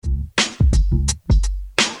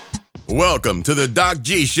Welcome to the Doc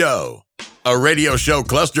G Show, a radio show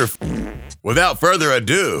cluster. Without further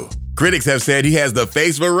ado, critics have said he has the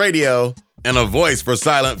face for radio and a voice for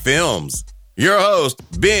silent films. Your host,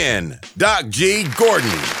 Ben Doc G Gordon.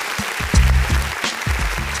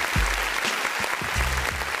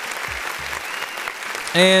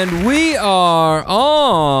 And we are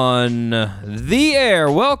on the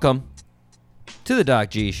air. Welcome to the Doc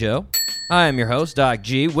G Show. I am your host, Doc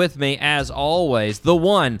G. With me, as always, the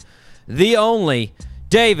one, the only,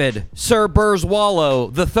 David Sir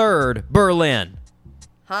Burzwallow III Berlin.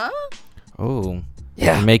 Huh? Oh.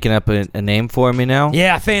 Yeah. You're making up a name for me now?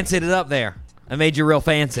 Yeah, I fancied it up there. I made you real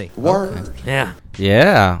fancy. Word. Yeah.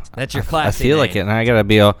 Yeah. That's your I classy feel name. like it, and I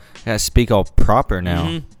gotta speak all proper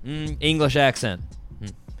now. English accent.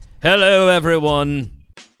 Hello, everyone.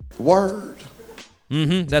 Word.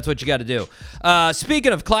 That's what you got to do.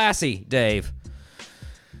 Speaking of classy, Dave,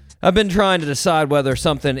 I've been trying to decide whether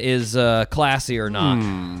something is classy or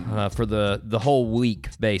not for the whole week,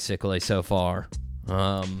 basically, so far.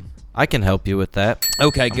 I can help you with that.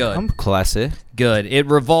 Okay, good. I'm classy. Good. It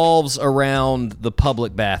revolves around the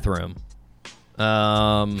public bathroom.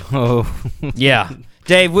 Oh. Yeah.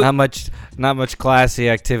 Dave, not much classy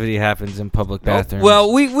activity happens in public bathrooms.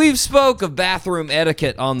 Well, we've spoke of bathroom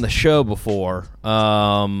etiquette on the show before.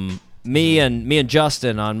 Me and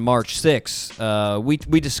Justin on March 6th,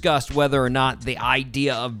 we discussed whether or not the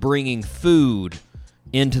idea of bringing food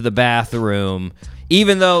into the bathroom,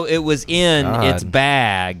 even though it was in its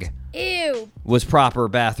bag, was proper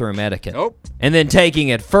bathroom etiquette. Nope. And then taking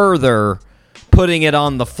it further, putting it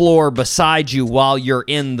on the floor beside you while you're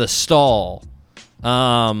in the stall.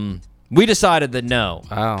 We decided that no,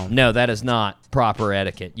 that is not proper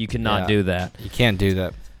etiquette. You cannot do that. You can't do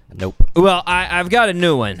that. Nope. Well, I've got a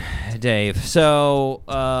new one, Dave. So,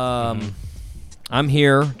 I'm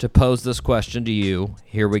here to pose this question to you.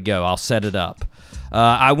 Here we go. I'll set it up.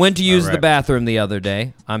 I went to use the bathroom the other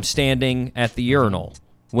day. I'm standing at the urinal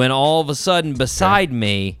when all of a sudden beside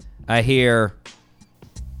me, I hear,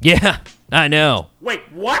 "Yeah, I know." Wait,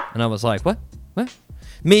 what? And I was like, what?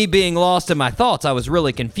 Me being lost in my thoughts, I was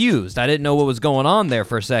really confused. I didn't know what was going on there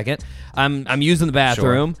for a second. I'm using the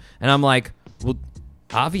bathroom, and I'm like, well,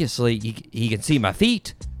 obviously he can see my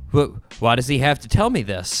feet. Why does he have to tell me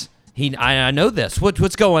this? I know this.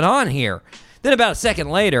 What's going on here? Then about a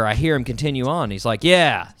second later, I hear him continue on. He's like,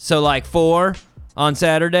 yeah, so like 4 on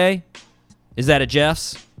Saturday? Is that at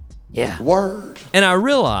Jeff's? Yeah. Word. And I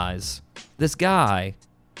realize this guy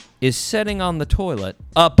is sitting on the toilet,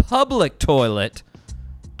 a public toilet,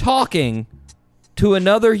 talking to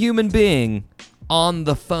another human being on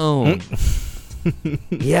the phone.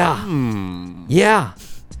 Yeah.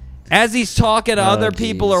 As he's talking, other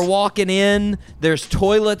people are walking in. There's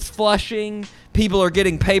toilets flushing. People are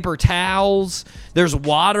getting paper towels. There's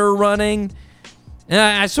water running. And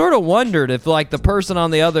I sort of wondered if, like, the person on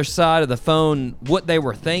the other side of the phone, what they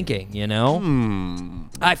were thinking, you know?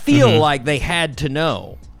 I feel like they had to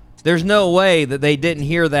know. There's no way that they didn't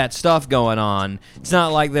hear that stuff going on. It's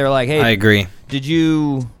not like they're like, hey, I agree. Did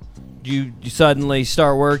you suddenly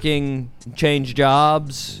start working, change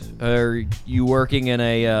jobs? Are you working in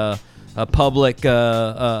a public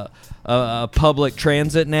public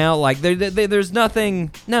transit now? Like there's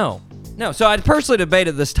nothing. No. So I personally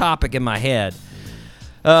debated this topic in my head,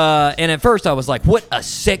 and at first I was like, what a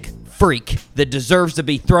sick freak that deserves to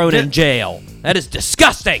be thrown in jail. That is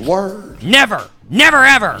disgusting. Word. Never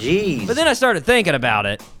ever. Jeez. But then I started thinking about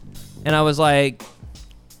it, and I was like,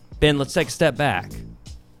 Ben, let's take a step back.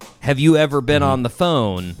 Have you ever been on the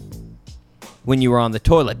phone when you were on the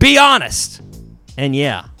toilet? Be honest. And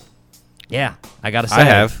yeah, I gotta say, I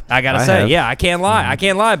have. I can't lie. I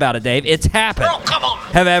can't lie about it, Dave. It's happened. Girl, come on.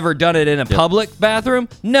 Have I ever done it in a public bathroom?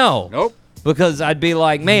 No. Nope. Because I'd be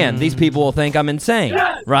like, man, these people will think I'm insane,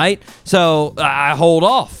 right? So I hold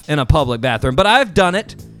off in a public bathroom. But I've done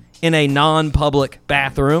it in a non-public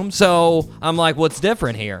bathroom. So I'm like, what's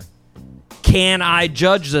different here? Can I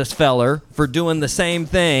judge this feller for doing the same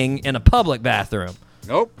thing in a public bathroom?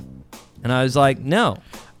 Nope. And I was like, no,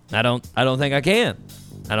 I don't think I can.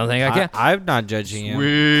 I don't think I can. I'm not judging him.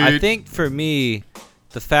 Sweet. I think for me,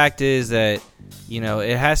 the fact is that, you know,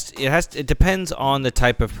 it depends on the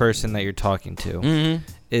type of person that you're talking to. Mm-hmm.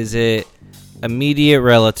 Is it immediate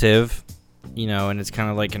relative, you know, and it's kind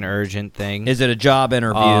of like an urgent thing? Is it a job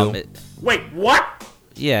interview? Wait, what?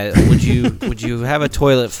 Yeah. Would you have a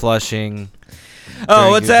toilet flushing?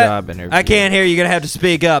 Oh, what's your that? job interview? I can't hear you. You're going to have to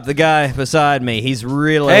speak up. The guy beside me, he's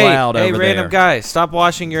really loud over Hey, there. random guy, stop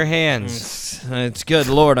washing your hands. It's good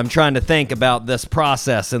Lord. I'm trying to think about this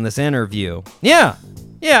process in this interview. Yeah.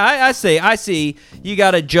 Yeah, I see. You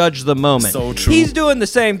got to judge the moment. So true. He's doing the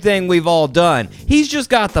same thing we've all done. He's just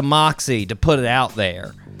got the moxie to put it out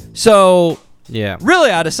there. So, Yeah.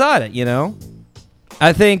 really, I decided,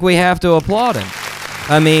 I think we have to applaud him.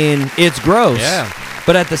 I mean, it's gross. Yeah.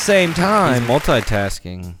 But at the same He's time,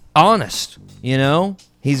 multitasking. honest,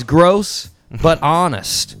 He's gross, but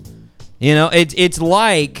honest. It's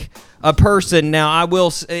like a person. Now,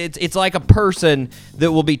 it's like a person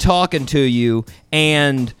that will be talking to you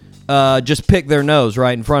and just pick their nose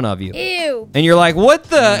right in front of you. Ew. And you're like, what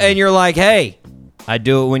the? And you're like, hey, I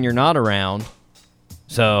do it when you're not around.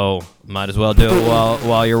 So might as well do it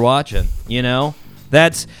while you're watching,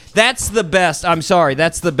 That's the best. I'm sorry.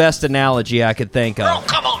 That's the best analogy I could think of. Oh,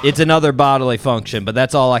 come on. It's another bodily function, but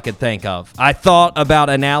that's all I could think of. I thought about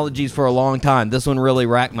analogies for a long time. This one really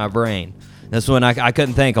racked my brain. This one, I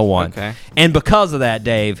couldn't think of one. Okay. And because of that,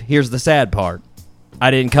 Dave, here's the sad part.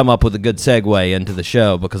 I didn't come up with a good segue into the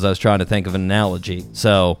show because I was trying to think of an analogy.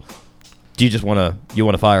 So, do you just want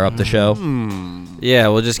to fire up the show? Yeah,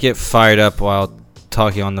 we'll just get fired up while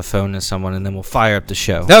talking on the phone to someone, and then we'll fire up the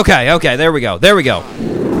show. Okay, there we go.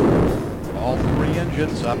 All 3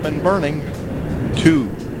 engines up and burning. 2,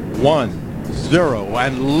 1, 0,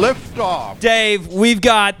 and lift off. Dave, we've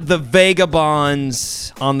got the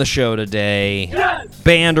Vagabonds on the show today. Yes!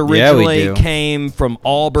 Band originally came from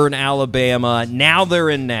Auburn, Alabama. Now they're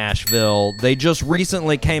in Nashville. They just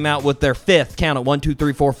recently came out with their fifth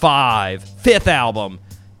album,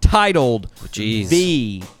 titled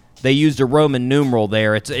V. They used a Roman numeral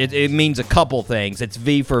there. It means a couple things. It's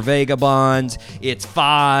V for Vagabonds. It's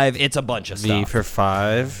 5. It's a bunch of stuff. V for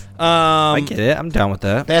 5. I get it. I'm down with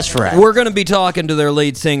that. That's right. We're going to be talking to their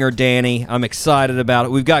lead singer, Danny. I'm excited about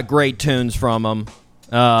it. We've got great tunes from them.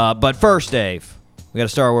 But first, Dave, we got to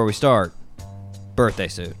start where we start. Birthday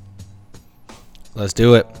suit. Let's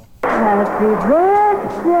do it. Happy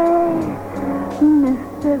birthday,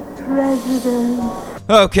 Mr. President.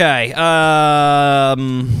 Okay,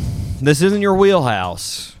 this isn't your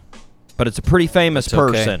wheelhouse, but it's a pretty famous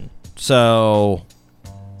person. So,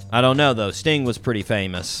 I don't know, though. Sting was pretty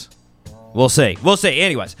famous. We'll see.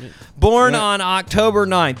 Anyways, born on October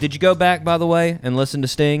 9th. Did you go back, by the way, and listen to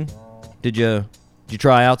Sting? Did you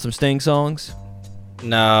try out some Sting songs?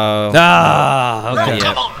 No.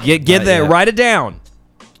 Okay. Get there. Write it down.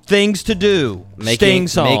 Things to do. Sting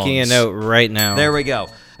songs. Making a note right now. There we go.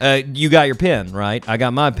 You got your pen, right? I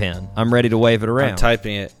got my pen. I'm ready to wave it around. I'm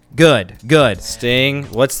typing it. Good. Sting,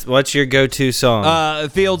 what's your go-to song?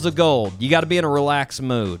 Fields of Gold. You got to be in a relaxed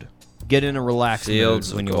mood. Get in a relaxed mood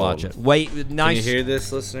when you watch it. Wait, nice. Can you hear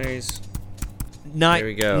this, listeners? There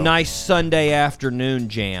we go. Nice Sunday afternoon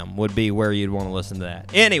jam would be where you'd want to listen to that.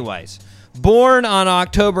 Anyways, born on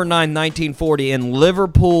October 9, 1940 in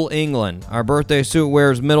Liverpool, England. Our birthday suit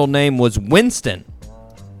wearer's middle name was Winston,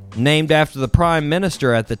 named after the Prime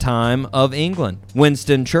Minister at the time of England,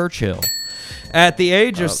 Winston Churchill. At the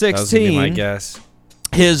age of 16, that was gonna be my guess.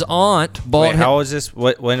 His aunt bought him... How was this?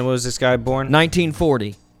 When was this guy born?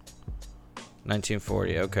 1940.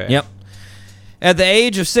 1940, okay. Yep. At the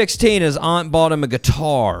age of 16, his aunt bought him a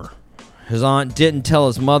guitar. His aunt didn't tell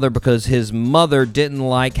his mother because his mother didn't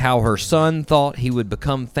like how her son thought he would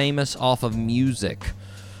become famous off of music.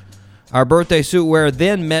 Our birthday suit wearer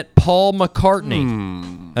then met Paul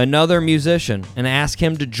McCartney, another musician, and asked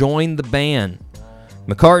him to join the band.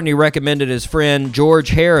 McCartney recommended his friend George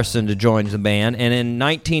Harrison to join the band, and in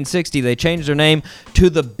 1960 they changed their name to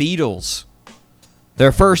the Beatles.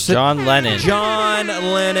 Their first... John Lennon. John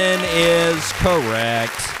Lennon is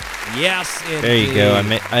correct. Yes, indeed. There you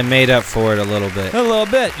go. I made up for it a little bit. A little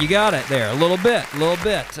bit. You got it there. A little bit.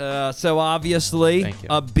 So obviously,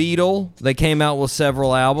 a Beatle. They came out with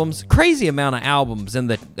several albums. Crazy amount of albums in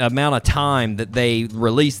the amount of time that they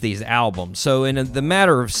released these albums. So in the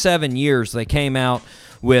matter of 7 years, they came out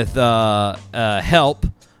with Help.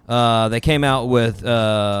 They came out with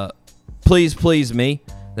Please Please Me.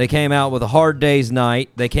 They came out with A Hard Day's Night.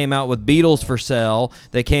 They came out with Beatles for Sale.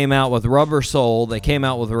 They came out with Rubber Soul. They came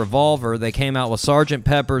out with Revolver. They came out with Sgt.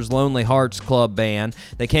 Pepper's Lonely Hearts Club Band.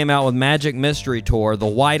 They came out with Magic Mystery Tour, The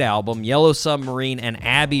White Album, Yellow Submarine, and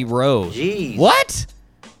Abbey Road. Jeez. What?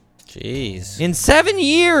 Jeez. In 7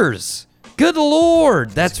 years. Good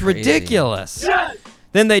Lord. That's ridiculous. Yes!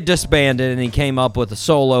 Then they disbanded, and he came up with a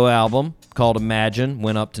solo album called Imagine,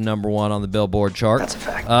 went up to number 1 on the Billboard chart. That's a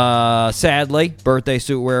fact. Sadly, birthday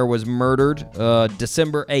suit wearer was murdered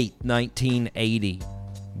December 8, 1980.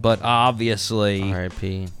 But obviously,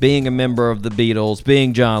 R.I.P. being a member of the Beatles,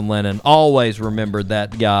 being John Lennon, always remembered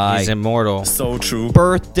that guy. He's immortal. So true.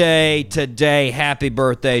 Birthday today. Happy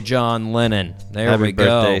birthday, John Lennon. There we go.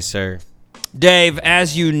 Happy birthday, sir. Dave,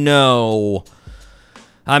 as you know,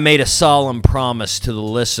 I made a solemn promise to the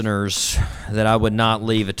listeners that I would not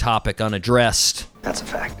leave a topic unaddressed. That's a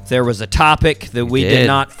fact. If there was a topic that we did did.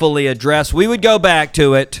 not fully address, we would go back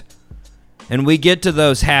to it, and we get to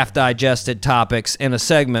those half-digested topics in a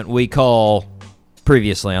segment we call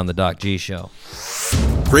Previously on the Doc G Show.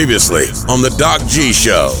 Previously on the Doc G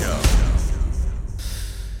Show.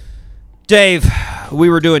 Dave, we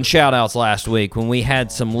were doing shout-outs last week when we had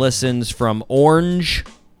some listens from Orange,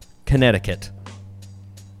 Connecticut.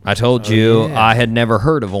 I told you yeah. I had never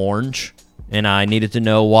heard of Orange, and I needed to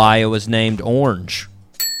know why it was named Orange.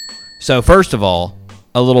 So first of all,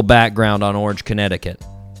 a little background on Orange, Connecticut.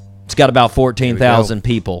 It's got about 14,000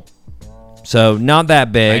 people, so not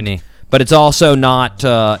that big, Tiny. but it's also not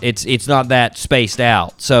it's not that spaced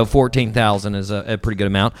out. So 14,000 is a pretty good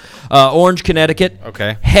amount. Orange, Connecticut.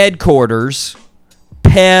 Okay. Headquarters,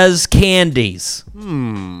 Pez Candies.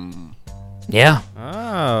 Yeah.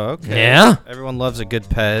 Oh, okay. Yeah. Everyone loves a good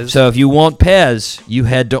Pez. So if you want Pez, you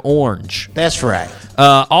head to Orange. That's right.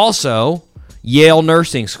 Also, Yale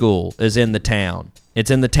Nursing School is in the town.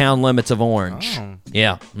 It's in the town limits of Orange. Oh.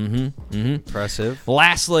 Yeah. Impressive.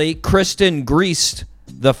 Lastly, Kristen Griest,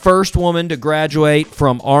 the first woman to graduate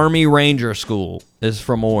from Army Ranger School, is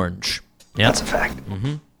from Orange. Yeah. That's a fact.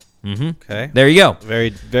 Okay. There you go.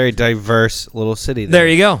 Very, very diverse little city There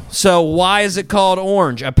you go. So why is it called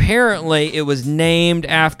Orange? Apparently, it was named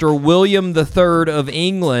after William III of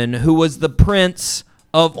England, who was the Prince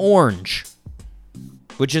of Orange,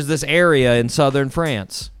 which is this area in southern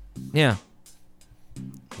France. Yeah.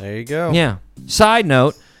 There you go. Yeah. Side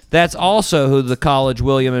note, that's also who the college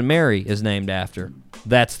William and Mary is named after.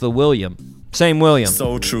 That's the William. Same William.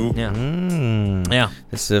 So true. Yeah. Mm. Yeah.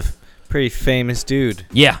 This is a pretty famous dude.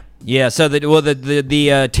 Yeah. Yeah. So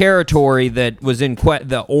the territory that was in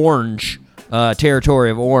the Orange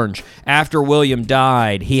territory of Orange, after William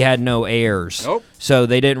died, he had no heirs. Nope. So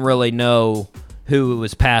they didn't really know who it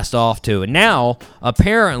was passed off to. And now,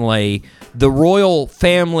 apparently, the royal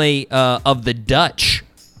family of the Dutch,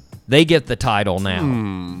 they get the title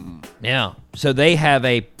now. Yeah. So they have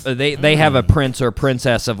a they have a prince or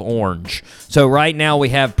princess of Orange. So right now we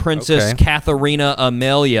have Princess Okay. Catharina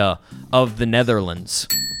Amelia of the Netherlands.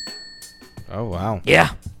 Oh, wow. Yeah.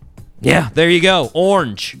 Yeah, there you go.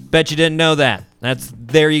 Orange. Bet you didn't know that.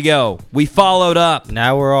 There you go. We followed up.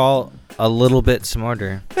 Now we're all a little bit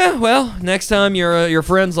smarter. Yeah, well, next time your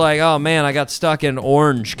friend's like, oh man, I got stuck in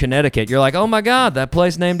Orange, Connecticut. You're like, oh my God, that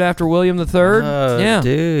place named after William III? Oh, Yeah.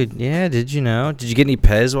 dude. Yeah, did you know? Did you get any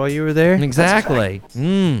Pez while you were there? Exactly.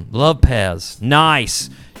 Love Pez. Nice.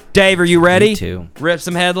 Dave, are you ready? Me too. Rip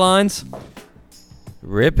some headlines?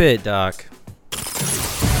 Rip it, Doc.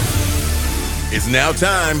 It's now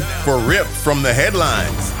time for Rip from the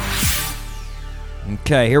Headlines.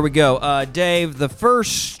 Okay, here we go. Dave, the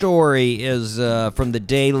first story is from the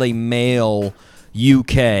Daily Mail,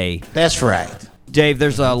 UK. That's right. Dave,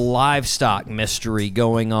 there's a livestock mystery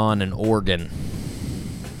going on in Oregon.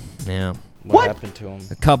 Yeah. What happened to him?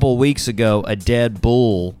 A couple weeks ago, a dead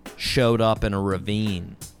bull showed up in a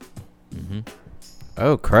ravine.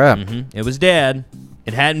 Oh, crap. It was dead.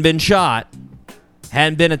 It hadn't been shot.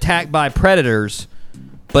 Hadn't been attacked by predators.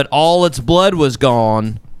 But all its blood was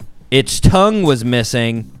gone. Its tongue was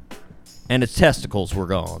missing. And its testicles were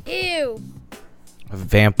gone. Ew. A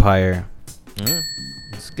vampire.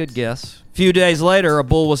 That's a good guess. A few days later, a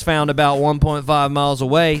bull was found about 1.5 miles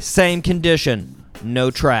away. Same condition.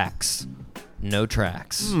 No tracks. No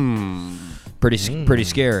tracks. Pretty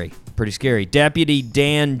scary. Pretty scary. Deputy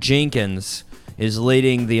Dan Jenkins is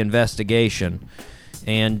leading the investigation.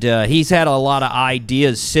 And he's had a lot of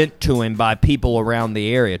ideas sent to him by people around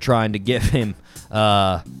the area trying to give him,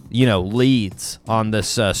 leads on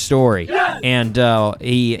this story. And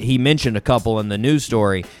he mentioned a couple in the news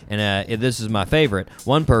story, and this is my favorite.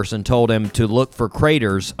 One person told him to look for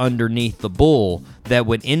craters underneath the bull that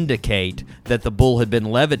would indicate that the bull had been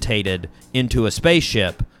levitated into a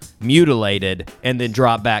spaceship, mutilated, and then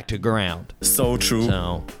dropped back to ground. So true.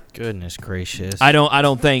 So Goodness gracious.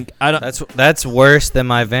 That's worse than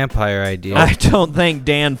my vampire idea. I don't think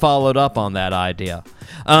Dan followed up on that idea.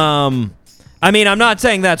 I'm not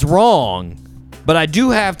saying that's wrong, but I do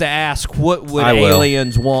have to ask, what would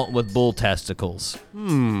aliens want with bull testicles?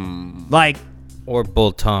 Or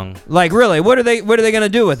bull tongue. Like really, what are they going to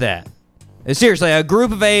do with that? Seriously, a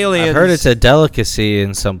group of aliens. I've heard it's a delicacy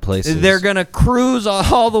in some places. They're going to cruise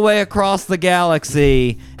all the way across the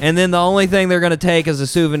galaxy, and then the only thing they're going to take as a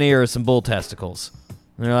souvenir is some bull testicles.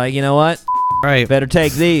 And they're like, you know what? Right. Better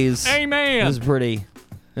take these. Amen. This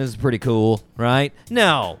is pretty cool, right?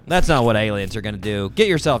 No, that's not what aliens are going to do. Get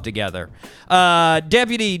yourself together.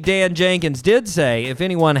 Deputy Dan Jenkins did say if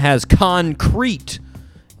anyone has concrete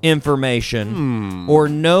information or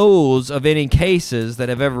knows of any cases that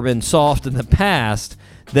have ever been solved in the past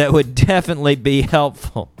that would definitely be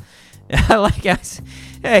helpful.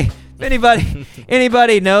 Hey, if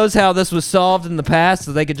anybody knows how this was solved in the past,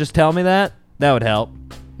 so they could just tell me that would help.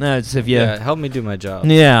 That's if you. Yeah, help me do my job.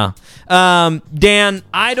 Yeah. Dan,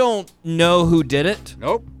 I don't know who did it.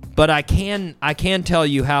 Nope. But I can tell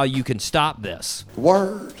you how you can stop this.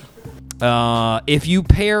 Word. If you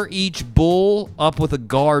pair each bull up with a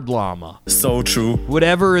guard llama, So true.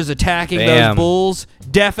 whatever is attacking those Bam. bulls,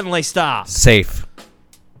 definitely stop. Safe.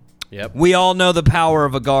 Yep. We all know the power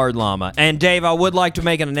of a guard llama. And Dave, I would like to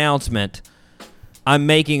make an announcement. I'm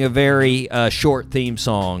making a very short theme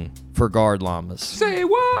song for guard llamas. Say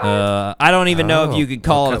what? I don't even know if you could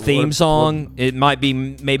call it a Okay, theme what- song. It might be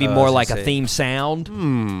maybe more was like a gonna say- theme sound.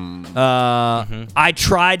 I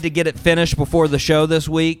tried to get it finished before the show this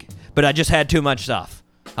week, but I just had too much stuff.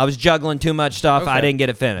 I was juggling too much stuff. I Okay. didn't get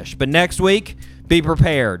it finished. But next week, be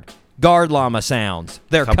prepared. Guard llama sounds.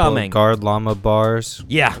 They're Couple coming. of guard llama bars.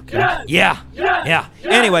 Yeah. Yeah.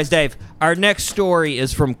 Anyways, Dave, our next story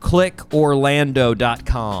is from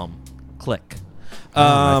clickorlando.com. Click.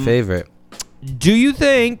 My favorite. Do you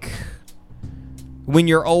think when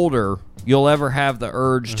you're older, you'll ever have the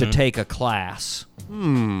urge to take a class?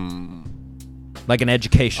 Like an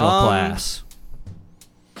educational class?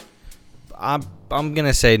 I'm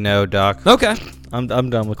gonna say no, Doc. Okay. I'm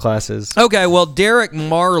done with classes. Okay, well, Derek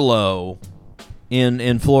Marlowe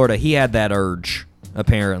in Florida, he had that urge,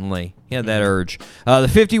 apparently. He had that urge. The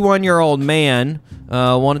 51-year-old man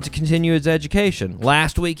wanted to continue his education.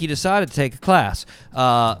 Last week, he decided to take a class.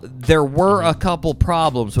 There were a couple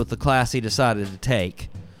problems with the class he decided to take.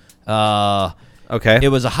 Okay. It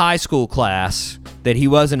was a high school class that he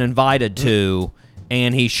wasn't invited to,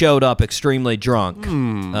 and he showed up extremely drunk.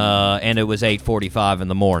 And it was 8:45 in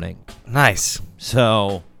the morning. Nice.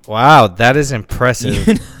 So, Wow, that is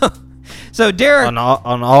impressive so Derek, on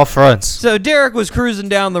all fronts. So Derek was cruising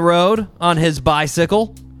down the road on his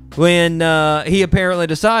bicycle when he apparently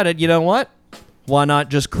decided, you know what? Why not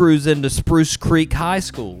just cruise into Spruce Creek High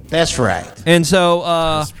School? That's right. And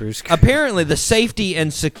so Spruce Creek. apparently the safety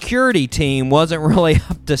and security team wasn't really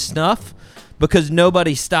up to snuff because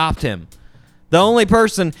nobody stopped him. The only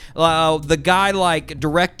person, the guy like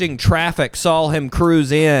directing traffic saw him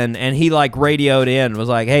cruise in, and he like radioed in, was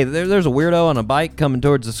like, "Hey, there's a weirdo on a bike coming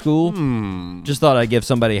towards the school." Just thought I'd give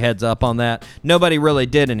somebody a heads up on that. Nobody really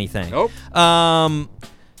did anything. Nope.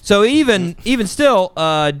 So even still,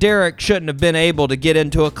 Derek shouldn't have been able to get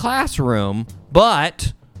into a classroom,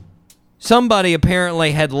 but somebody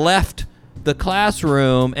apparently had left the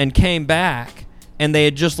classroom and came back, and they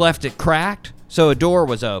had just left it cracked. So a door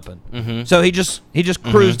was open. So he just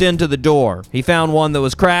cruised into the door. He found one that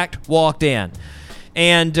was cracked, walked in.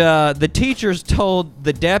 And the teachers told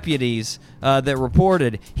the deputies that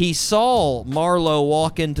reported he saw Marlowe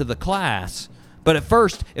walk into the class, but at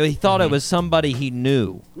first he thought it was somebody he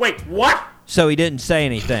knew. Wait, what? So he didn't say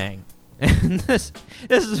anything. And this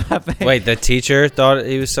is my favorite. Wait, the teacher thought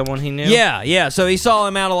he was someone he knew? Yeah. So he saw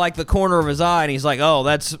him out of like the corner of his eye, and he's like, "Oh,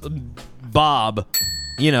 that's Bob."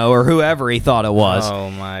 Or whoever he thought it was.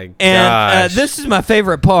 Oh my gosh. And this is my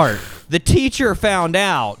favorite part. The teacher found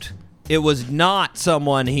out it was not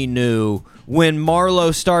someone he knew when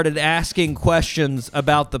Marlowe started asking questions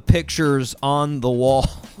about the pictures on the wall.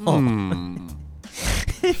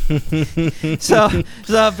 So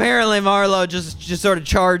apparently Marlowe just sort of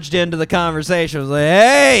charged into the conversation. Was like,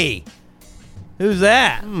 "Hey, who's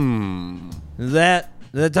that? Is that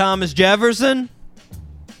Thomas Jefferson?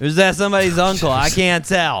 Or is that somebody's uncle? I can't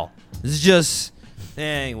tell. It's just..."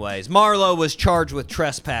 Anyways, Marlowe was charged with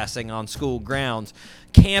trespassing on school grounds,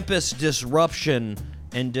 campus disruption,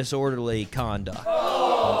 and disorderly conduct.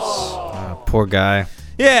 Poor guy.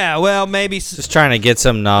 Yeah, well, maybe... Just trying to get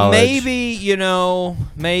some knowledge. Maybe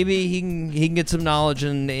he can get some knowledge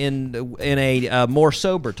in a more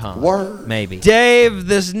sober time. Word. Maybe. Dave,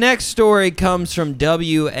 this next story comes from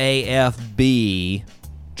WAFB,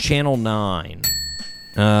 Channel 9.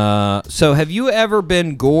 So have you ever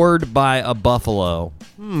been gored by a buffalo?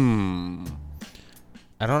 I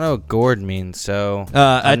don't know what gored means, so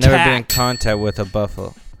attacked. I've never been in contact with a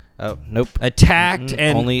buffalo. Oh, nope. Attacked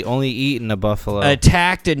and only eaten a buffalo.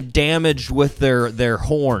 attacked and damaged with their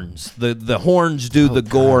horns. The horns do the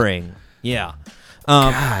goring. Yeah.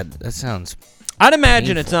 God, that sounds I'd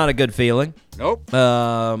imagine it's not a good feeling. Nope.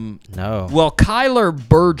 no. Well, Kyler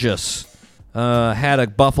Burgess had a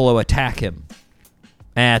buffalo attack him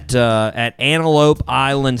at Antelope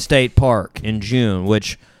Island State Park in June,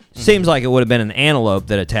 which Seems like it would have been an antelope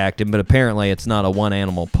that attacked him, but apparently it's not a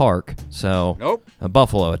one-animal park, so Nope. a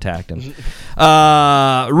buffalo attacked him.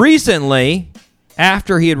 Recently,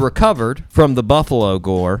 after he had recovered from the buffalo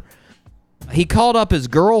gore, he called up his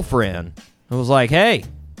girlfriend and was like, hey,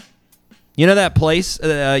 you know that place?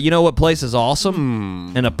 You know what place is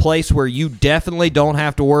awesome? And a place where you definitely don't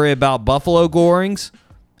have to worry about buffalo gorings?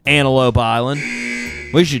 Antelope Island.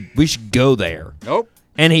 We should go there. Nope.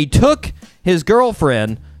 And he took his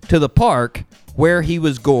girlfriend to the park where he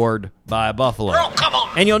was gored by a buffalo. Girl, come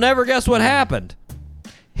on. And you'll never guess what happened.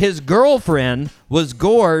 His girlfriend was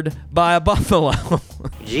gored by a buffalo.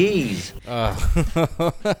 Jeez.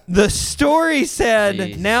 The story said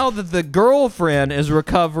Jeez. now that the girlfriend is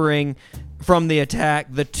recovering from the attack,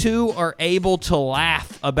 the two are able to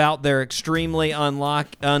laugh about their extremely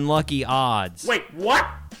unlucky odds. Wait, what?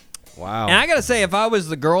 Wow. And I gotta say, if I was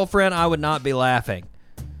the girlfriend, I would not be laughing.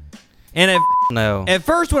 And if No. at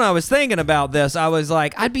first when I was thinking about this, I was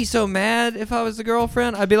like, I'd be so mad if I was the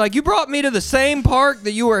girlfriend. I'd be like, you brought me to the same park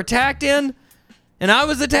that you were attacked in, and I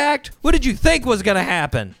was attacked? What did you think was gonna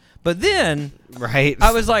happen? But then Right.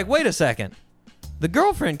 I was like, wait a second. The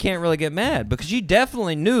girlfriend can't really get mad because she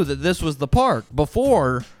definitely knew that this was the park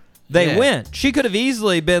before they Yeah. went. She could have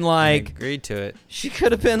easily been like, agreed to it. she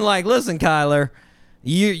could have been like, listen, Kyler,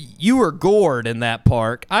 you were gored in that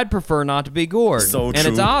park. I'd prefer not to be gored. So and it's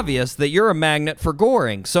true. obvious that you're a magnet for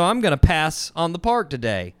goring, so I'm going to pass on the park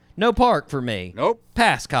today. No park for me. Nope.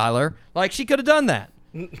 Pass, Kyler. Like, she could have done that.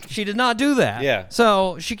 She did not do that. Yeah.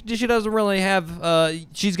 So she doesn't really have,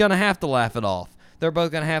 she's going to have to laugh it off. They're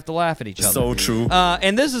both going to have to laugh at each other. So true.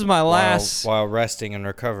 And this is my last... While resting and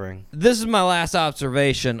recovering. This is my last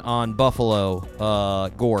observation on buffalo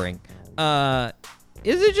goring.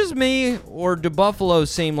 Is it just me, or do buffaloes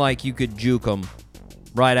seem like you could juke them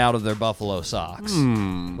right out of their buffalo socks?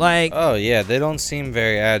 Like, Oh yeah, they don't seem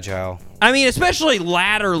very agile. I mean, especially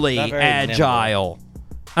laterally Not very agile.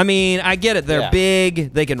 I mean, I get it. They're Yeah.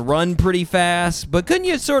 big. They can run pretty fast. But couldn't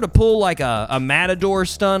you sort of pull like a matador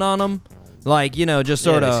stunt on them? Like, you know, just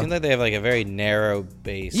sort They of... seem like they have like a very narrow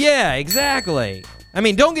base. Yeah, exactly. I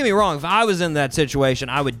mean, don't get me wrong. If I was in that situation,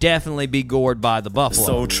 I would definitely be gored by the buffalo.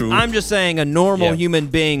 So true. I'm just saying a normal Yeah. human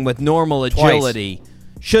being with normal agility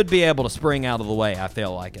should be able to spring out of the way. I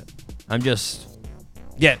feel like it. I'm just...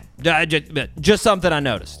 Yeah, just something I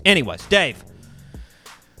noticed. Anyways, Dave,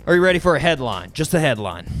 are you ready for a headline? Just a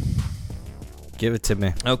headline. Give it to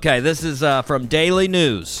me. Okay, this is from Daily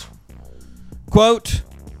News. Quote,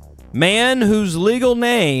 man whose legal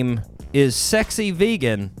name is Sexy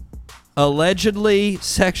Vegan allegedly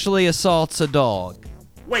sexually assaults a dog.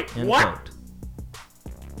 Wait, End what? quote.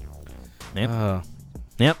 Yep. Oh.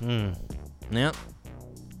 Yep. Yep.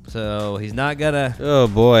 So he's not gonna... Oh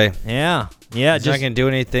boy. Yeah. He's not just... gonna do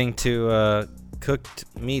anything to cooked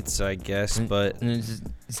meats, I guess, but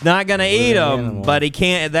It's not gonna eat an them, animal. but he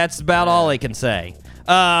can't. That's about all he can say.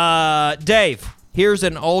 Dave, here's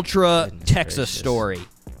an ultra Goodness Texas gracious. story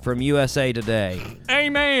from USA Today.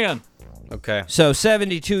 Amen. okay. So,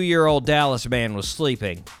 72-year-old Dallas man was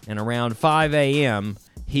sleeping, and around 5 a.m.,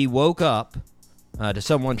 he woke up to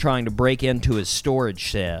someone trying to break into his storage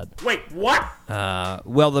shed. Wait, what?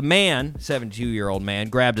 Well, the man, 72-year-old man,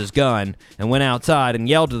 grabbed his gun and went outside and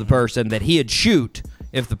yelled to the person that he'd shoot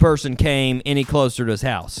if the person came any closer to his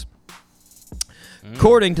house.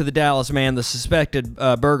 According to the Dallas man, the suspected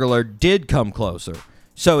burglar did come closer,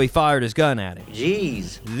 so he fired his gun at him.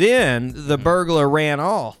 Jeez. Then the burglar ran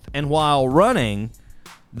off, and while running,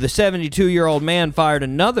 the 72-year-old man fired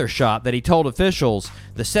another shot that he told officials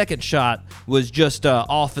the second shot was just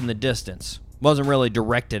off in the distance. Wasn't really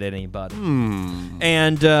directed at anybody.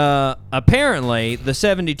 And apparently, the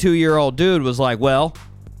 72-year-old dude was like, well,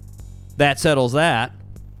 that settles that.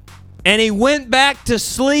 And he went back to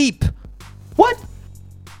sleep. What?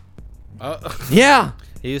 Yeah.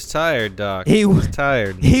 He was tired, Doc. He was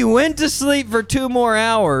tired. He went to sleep for 2 more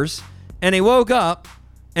hours, and he woke up,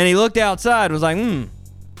 and he looked outside and was like,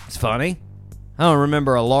 it's funny. I don't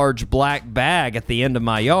remember a large black bag at the end of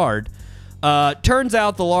my yard. Turns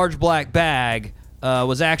out the large black bag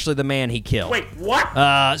was actually the man he killed. Wait,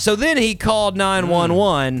 what? So then he called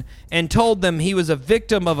 911 and told them he was a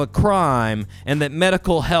victim of a crime and that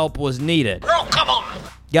medical help was needed. Girl, come on.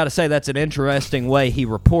 Got to say, that's an interesting way he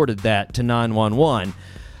reported that to 911.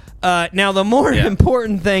 Now, the more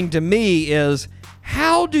important thing to me is,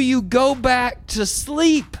 how do you go back to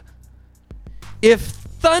sleep? If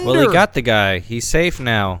thunder... Well, he got the guy. He's safe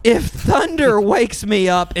now. If thunder wakes me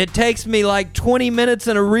up, it takes me like 20 minutes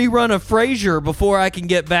and a rerun of Frasier before I can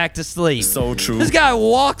get back to sleep. So true. This guy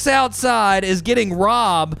walks outside, is getting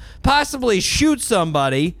robbed, possibly shoots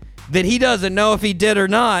somebody, that he doesn't know if he did or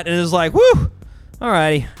not, and is like, whew,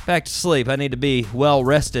 alrighty, back to sleep. I need to be well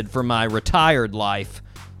rested for my retired life.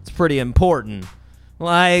 It's pretty important.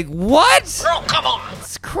 Like, what? Oh, come on.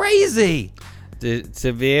 It's crazy.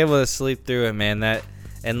 To be able to sleep through it, man, that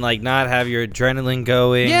and like not have your adrenaline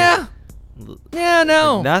going. Yeah. Yeah,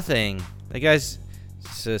 no. Nothing. That guy's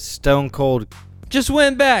just stone cold. Just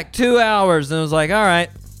went back 2 hours and was like, all right,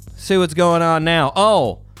 see what's going on now.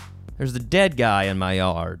 Oh, there's the dead guy in my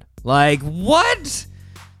yard. Like, what?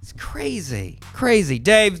 It's crazy. Crazy.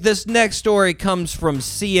 Dave, this next story comes from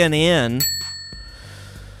CNN.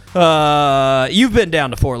 You've been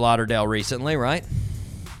down to Fort Lauderdale recently, right?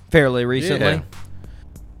 Fairly recently. Yeah.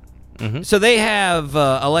 Mm-hmm. So they have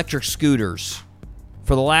electric scooters.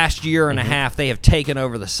 For the last year and a half, they have taken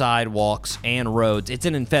over the sidewalks and roads. It's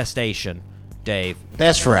an infestation, Dave.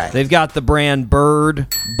 That's right. They've got the brand Bird,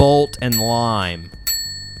 Bolt, and Lime.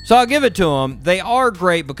 So I'll give it to them. They are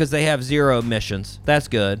great because they have zero emissions. That's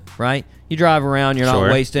good, right? You drive around, you're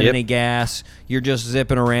not wasting any gas. You're just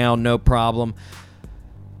zipping around, no problem.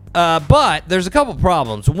 But there's a couple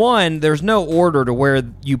problems. One, there's no order to where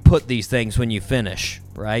you put these things when you finish,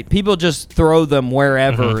 right? People just throw them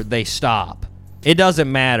wherever they stop. It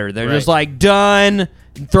doesn't matter. They're just like, done,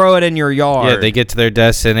 throw it in your yard. Yeah, they get to their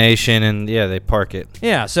destination and, they park it.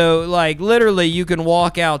 Yeah, so, like, literally you can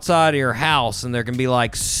walk outside of your house and there can be,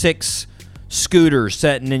 like, 6 scooters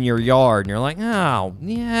sitting in your yard. And you're like, oh,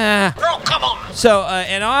 yeah. Oh, come on. So,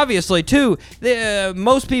 and obviously, too,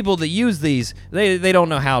 most people that use these, they don't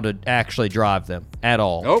know how to actually drive them at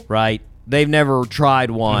all, Nope. right? They've never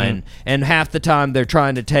tried one, and half the time they're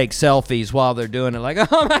trying to take selfies while they're doing it, like,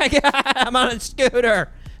 oh my God, I'm on a scooter.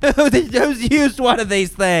 Who's used one of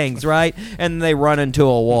these things, right? And they run into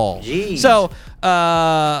a wall. Jeez. So,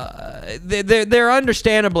 they're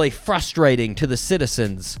understandably frustrating to the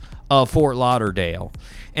citizens of Fort Lauderdale.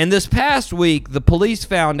 And this past week, the police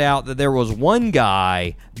found out that there was one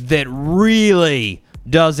guy that really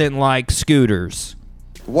doesn't like scooters.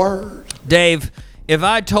 Word. Dave, if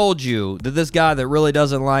I told you that this guy that really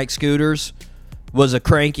doesn't like scooters was a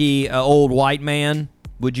cranky old white man,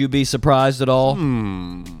 would you be surprised at all?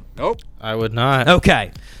 Nope. I would not.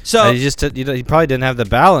 Okay. So He probably didn't have the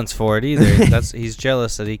balance for it either. He's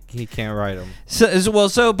jealous that he can't ride them.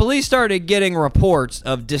 So police started getting reports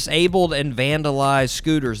of disabled and vandalized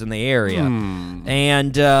scooters in the area. And,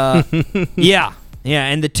 and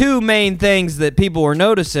the two main things that people were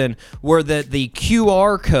noticing were that the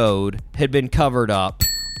QR code had been covered up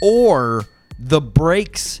or the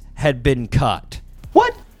brakes had been cut.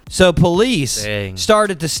 What? So police Dang.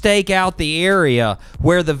 started to stake out the area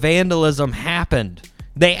where the vandalism happened.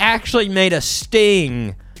 They actually made a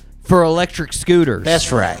sting for electric scooters.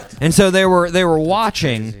 That's right. And so they were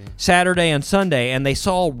watching Saturday and Sunday, and they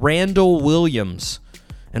saw Randall Williams.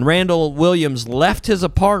 And Randall Williams left his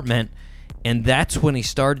apartment, and that's when he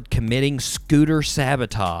started committing scooter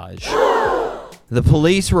sabotage. The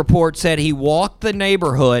police report said he walked the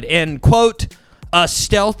neighborhood in, quote, a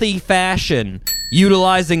stealthy fashion,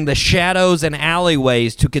 utilizing the shadows and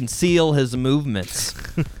alleyways to conceal his movements.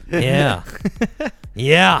 Yeah.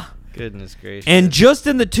 Yeah. Goodness gracious. And just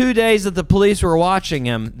in the 2 days that the police were watching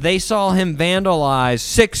him, they saw him vandalize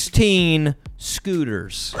 16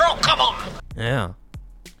 scooters. Oh, come on. Yeah.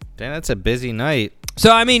 Dang, that's a busy night.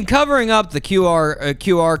 So, I mean, covering up the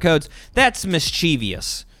QR codes, that's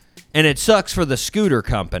mischievous. And it sucks for the scooter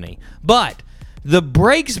company. But the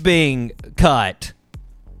brakes being cut,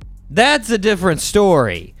 that's a different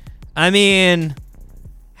story. I mean,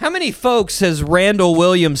 how many folks has Randall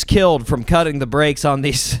Williams killed from cutting the brakes on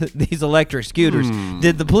these electric scooters?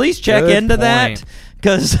 Did the police check Good into that? point.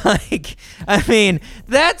 Because, like, I mean,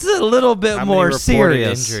 that's a little bit How more many reported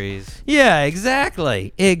serious. injuries? Yeah,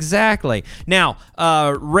 exactly. Now,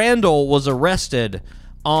 Randall was arrested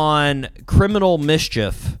on criminal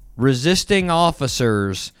mischief, resisting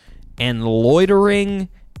officers, and loitering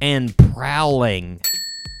and prowling.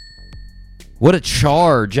 What a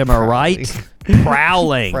charge, am I right?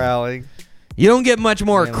 Prowling. Prowling. You don't get much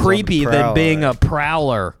more Man was on the creepy than prowl, being right? a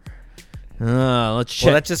prowler. Let's check.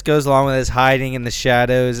 Well, that just goes along with his hiding in the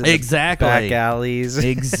shadows and Exactly. the back alleys.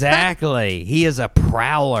 Exactly. He is a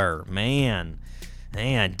prowler, man.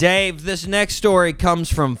 Dave, this next story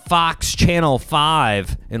comes from Fox Channel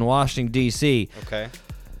 5 in Washington, D.C. Okay.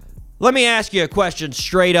 Let me ask you a question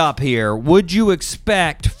straight up here. Would you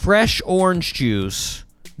expect fresh orange juice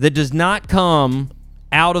that does not come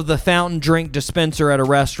out of the fountain drink dispenser at a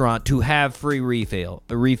restaurant to have free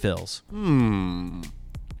refills?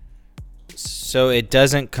 So it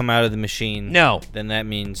doesn't come out of the machine. No. Then that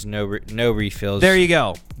means no refills. There you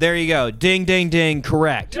go. Ding, ding, ding.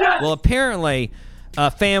 Correct. Well, apparently,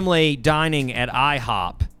 a family dining at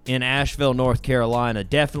IHOP in Asheville, North Carolina,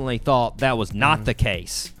 definitely thought that was not the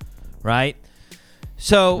case, right?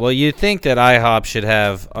 So, Well, you think that IHOP should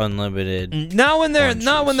have unlimited. not when they're orange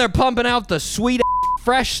not when juice. they're pumping out the sweet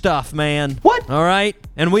fresh stuff, man. What? All right,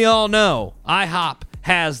 and we all know IHOP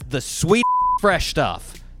has the sweet fresh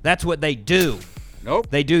stuff. That's what they do. Nope.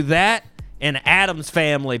 They do that and Adam's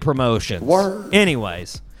Family promotions. Word.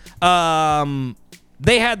 Anyways,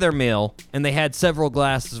 they had their meal and they had several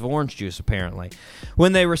glasses of orange juice. Apparently,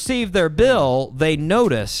 when they received their bill, they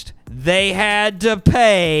noticed they had to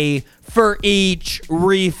pay for each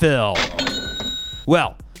refill.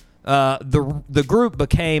 Well, the group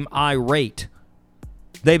became irate.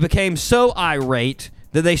 They became so irate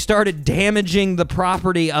that they started damaging the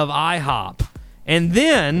property of IHOP. And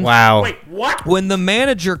then, Wow. when the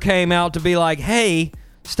manager came out to be like, hey,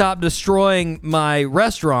 stop destroying my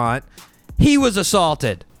restaurant, he was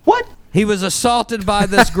assaulted. What? He was assaulted by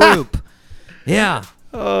this group. Yeah.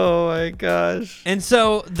 Oh my gosh. And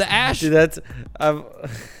so the Dude, that's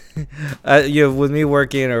with me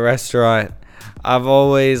working in a restaurant, I've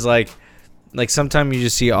always like sometimes you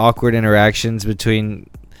just see awkward interactions between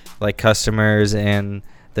like customers and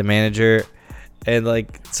the manager, and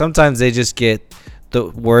like sometimes they just get the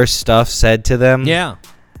worst stuff said to them. Yeah.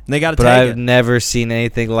 They got to But take I've it. never seen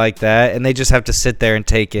anything like that, and they just have to sit there and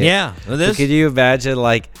take it. Yeah. Well, So this, could you imagine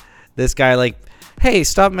like this guy like, hey,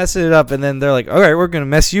 stop messing it up, and then they're like, all right, we're gonna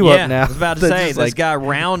mess you yeah, up now. I was about to That's say, just, this like,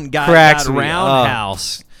 guy got cracks me up.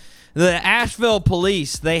 roundhouse. The Asheville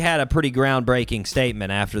police, they had a pretty groundbreaking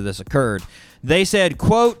statement after this occurred. They said,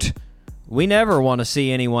 quote, we never want to see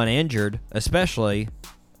anyone injured, especially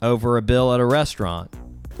over a bill at a restaurant.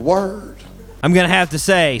 Word. I'm going to have to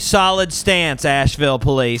say, solid stance, Asheville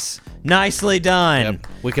police. Nicely done.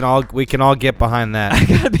 we can all get behind that. I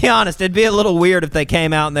got to be honest, it'd be a little weird if they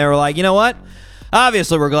came out and they were like, you know what?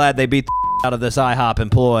 Obviously, we're glad they beat the out of this IHOP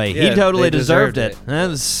employee. Yeah, he totally they deserved deserved it. That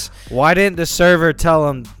was... Why didn't the server tell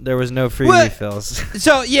him there was no free What? refills?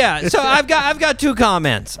 So I've got two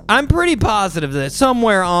comments. I'm pretty positive that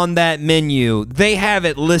somewhere on that menu they have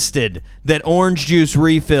it listed that orange juice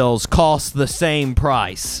refills cost the same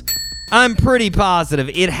price. I'm pretty positive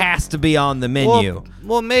it has to be on the menu.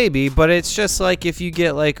 Well, maybe, but it's just like if you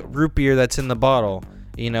get like root beer that's in the bottle,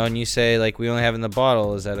 and you say like we only have in the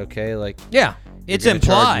bottle, is that okay? Like Yeah, it's gonna charge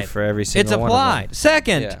you implied for every It's single one of them. implied.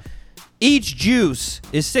 Second. Yeah. Each juice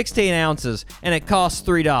is 16 ounces, and it costs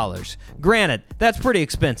 $3. Granted, that's pretty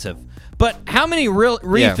expensive. But how many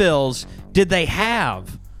refills did they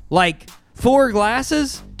have? Like 4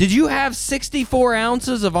 glasses? Did you have 64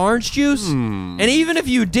 ounces of orange juice? And even if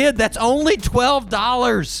you did, that's only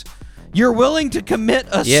 $12. You're willing to commit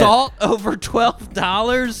assault over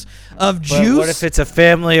 $12 of juice? But what if it's a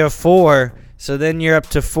family of 4? So then you're up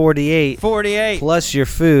to 48 48? plus your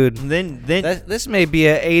food. Then This may be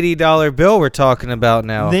a $80 bill we're talking about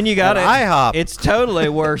now. Then you got At to IHOP. It's totally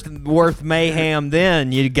worth mayhem.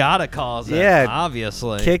 Then you got to cause it. Yeah.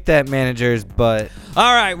 Obviously. Kick that manager's butt.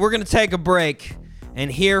 All right, we're gonna take a break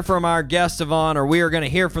and hear from our guest of honor. We are gonna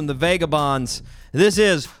hear from the Vagabonds. This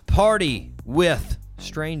is Party with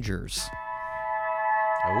Strangers.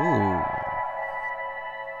 Ooh.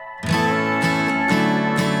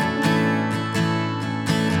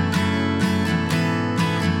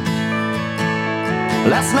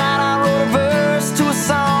 Last night I wrote a verse to a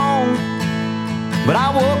song, but I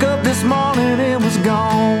woke up this morning, it was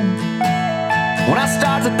gone. When I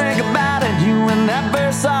start to think about it, you and that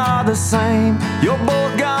verse are the same. You're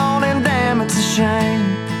both gone and damn, it's a shame.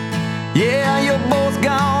 Yeah, you're both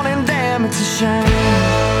gone and damn, it's a shame.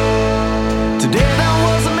 Today there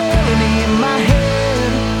was a melody in my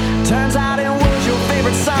head. Turns out it was your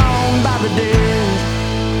favorite song by the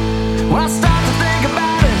Dead. When I start to think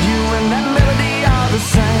about it, you and that melody are the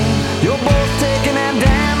same. You're both taken and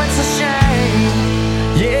damn, it's a shame.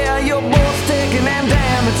 Yeah, you're both taken and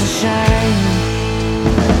damn, it's a shame.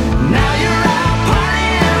 Now you're out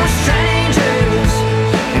partying with strangers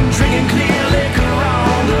and drinking clear liquor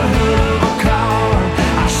on the hood of a car.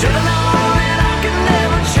 I should've known that I could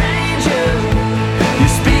never change you. You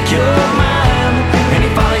speak your mind and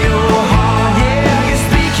you follow your heart. Yeah, you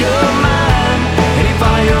speak your mind and you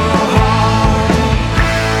follow your heart.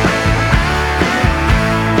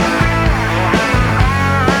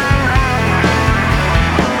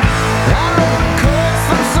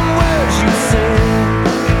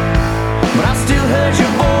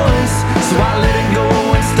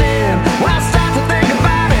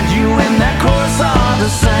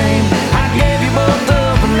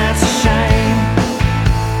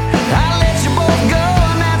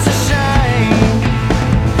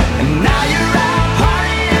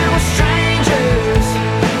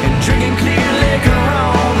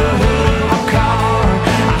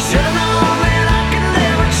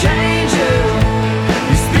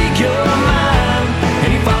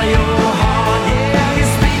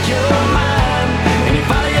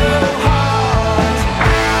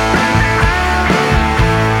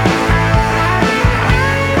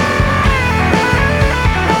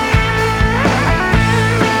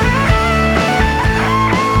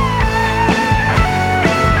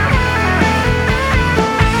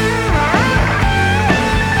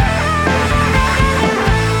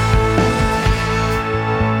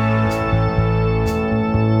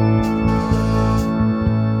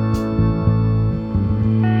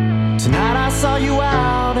 Tonight I saw you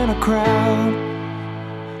out in a crowd.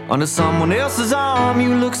 Under someone else's arm,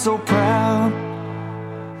 you look so proud.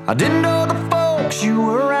 I didn't know the folks you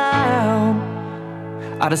were around.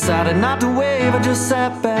 I decided not to wave, I just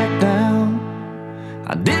sat back down.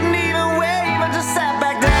 I didn't even wave, I just sat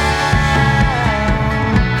back down.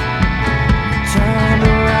 Turned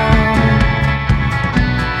around.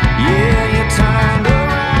 Yeah, you turned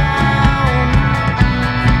around.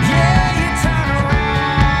 Yeah, you turned around.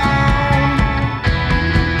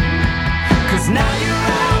 'Cause now you're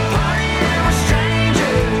out partying with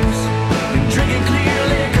strangers and drinking clear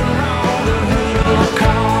liquor on the hood of a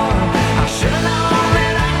car. I should've known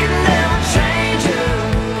that I could never change you.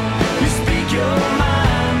 You speak your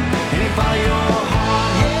mind and you follow your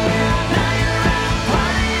heart. Yeah, now you're out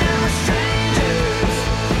partying with strangers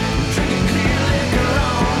and drinking clear liquor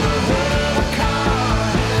on the hood of a car.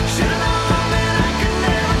 Should've known that I could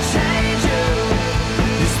never change you.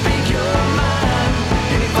 You speak your mind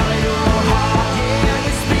and you follow your heart. Yeah,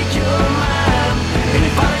 you speak your mind and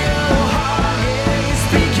you follow your heart. Yeah, you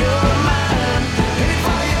speak your mind and you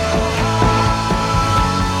follow your heart.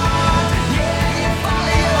 Yeah, you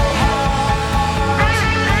follow your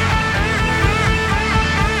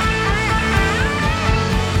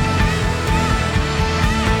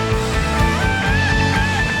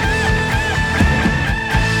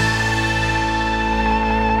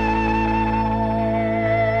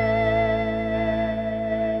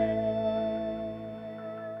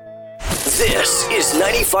This is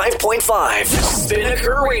 95.5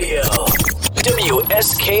 Spinnaker Radio.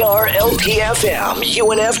 WSKR-LP-FM,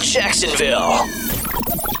 UNF Jacksonville.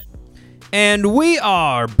 And we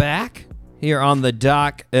are back here on the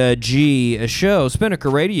Doc G show, Spinnaker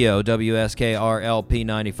Radio, WSKR-LP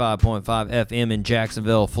 95.5 FM in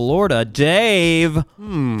Jacksonville, Florida. Dave.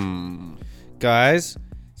 Guys,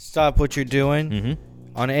 stop what you're doing.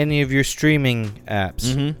 On any of your streaming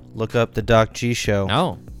apps, look up the Doc G Show.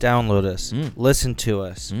 Oh. Download us. Listen to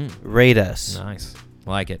us. Rate us. Nice.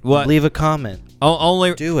 Like it. What? Leave a comment.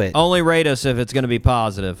 Only Do it. Only rate us if it's going to be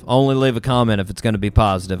positive. Only leave a comment if it's going to be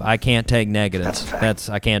positive. I can't take negatives.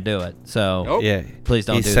 I can't do it. So Nope. Yeah. Please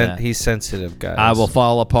don't do that. He's sensitive, guys. I will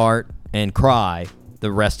fall apart and cry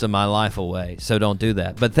the rest of my life away. So don't do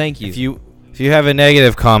that. But thank you. If you have a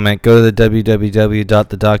negative comment, go to the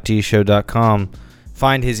www.thedocgshow.com.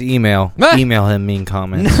 Find his email. Email him mean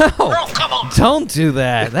comments. No, don't do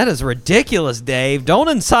that. That is ridiculous, Dave. Don't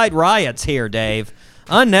incite riots here, Dave.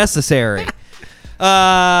 Unnecessary.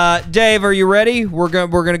 Dave, are you ready? We're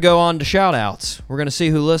gonna go on to shout-outs. We're gonna see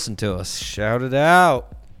who listened to us. Shout it out.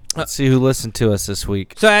 Let's see who listened to us this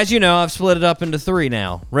week. So as you know, I've split it up into 3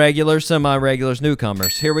 now: regulars, semi-regulars,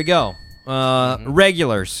 newcomers. Here we go.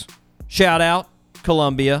 Regulars. Shout out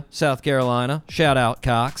Columbia, South Carolina. Shout out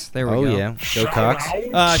Cox. There we go. Oh yeah, go Cox.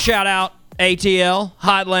 Shout out ATL,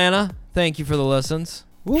 Hotlanta. Thank you for the listens.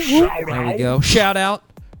 Woo, woo. There we go. Shout out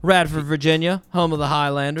Radford, Virginia, home of the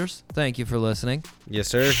Highlanders. Thank you for listening. Yes,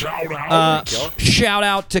 sir. Shout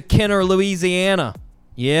out to Kenner, Louisiana.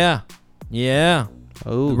 Yeah.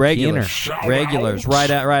 Oh, Regulars,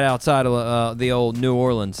 right outside of the old New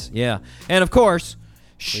Orleans. Yeah, and of course,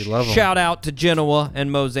 We love 'em. shout out to Genoa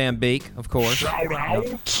and Mozambique, of course.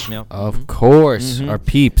 Yep. Of course, our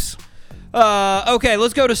peeps. Okay,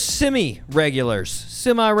 let's go to semi-regulars.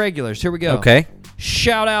 Semi-regulars. Here we go. Okay.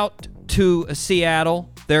 Shout out to Seattle.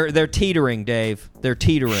 They're teetering, Dave. They're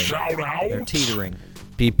teetering. They're teetering.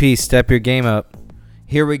 PP, step your game up.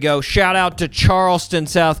 Here we go. Shout out to Charleston,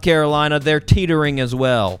 South Carolina. They're teetering as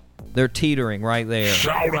well. They're teetering right there.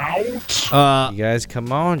 You guys,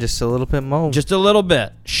 come on, just a little bit more. Just a little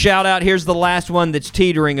bit. Shout out. Here's the last one that's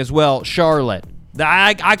teetering as well. Charlotte.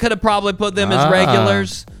 I could have probably put them as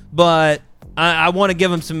regulars, but I want to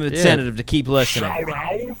give them some incentive to keep listening.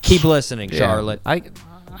 Keep listening, Yeah. Charlotte. I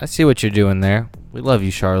see what you're doing there. We love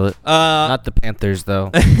you, Charlotte. Not the Panthers,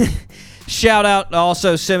 though. Shout out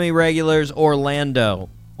also semi-regulars Orlando.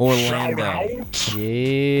 Yeah.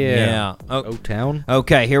 Yeah. Oh, O-Town.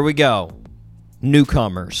 okay, here we go.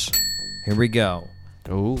 Newcomers. Here we go.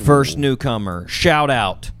 Ooh. First newcomer. Shout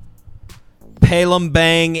out.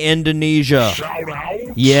 Palembang, Indonesia.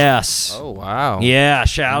 Yes. Oh, wow. Yeah,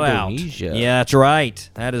 shout Indonesia. out. Yeah, that's right.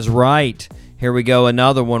 That is right. Here we go.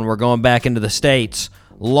 Another one. We're going back into the States.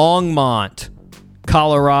 Longmont,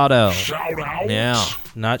 Colorado. Yeah.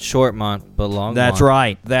 Not Shortmont, but Longmont. That's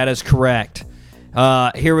right. That is correct.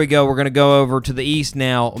 Here we go. We're going to go over to the east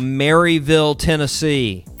now. Maryville,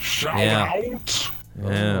 Tennessee. Yeah.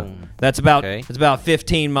 Yeah. That's about Okay. it's about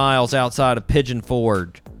 15 miles outside of Pigeon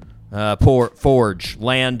Forge,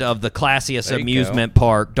 land of the classiest There you amusement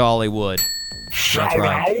park, Dollywood. That's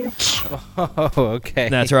right. Oh, okay.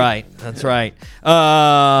 That's right. That's right.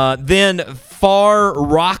 Then Far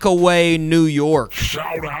Rockaway, New York.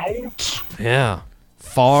 Shout out. Yeah.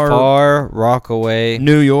 Far Rockaway,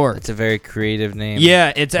 New York. It's a very creative name.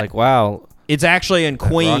 Yeah, it's like wow. It's actually in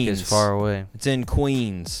Queens. Rock is far away. It's in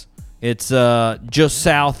Queens. It's just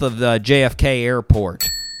south of the JFK Airport.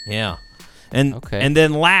 Yeah. And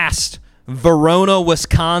then last, Verona,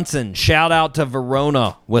 Wisconsin. Shout out to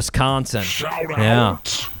Verona, Wisconsin. Shout Yeah.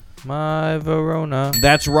 out. My Verona.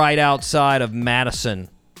 That's right outside of Madison,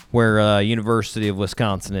 where University of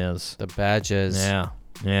Wisconsin is. The Badgers. Yeah.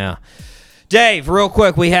 Yeah. Dave, real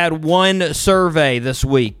quick, we had one survey this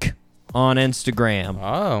week on Instagram.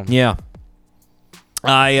 Oh. Yeah.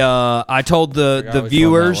 I told the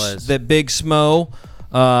viewers that Big Smo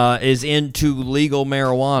is into legal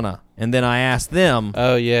marijuana, and then I asked them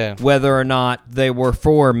whether or not they were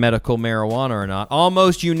for medical marijuana or not.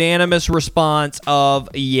 Almost unanimous response of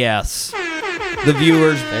yes. The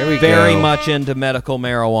viewers very much into medical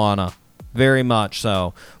marijuana. Very much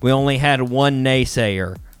so. We only had one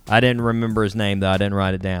naysayer. I didn't remember his name, though. I didn't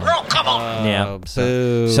write it down. Oh, come on. Yeah.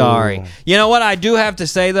 Sorry. You know what I do have to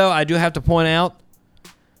say, though? I do have to point out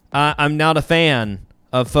I'm not a fan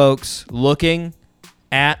of folks looking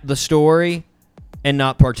at the story and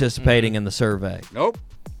not participating in the survey. Nope.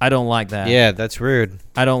 I don't like that. Yeah, that's rude.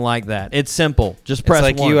 I don't like that. It's simple. Just press It's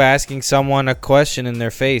like 1. you asking someone a question in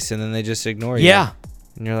their face and then they just ignore you. Yeah.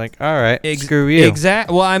 And you're like, all right, screw you.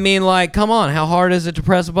 Exactly. Well, I mean, like, come on. How hard is it to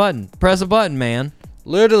press a button? Press a button, man.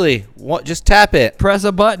 Literally, just tap it. Press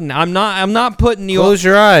a button. I'm not putting you. Close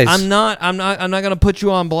your eyes. I'm not gonna put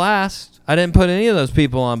you on blast. I didn't put any of those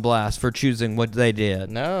people on blast for choosing what they did.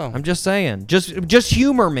 No. I'm just saying. Just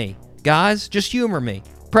humor me, guys. Just humor me.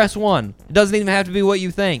 Press 1. It doesn't even have to be what you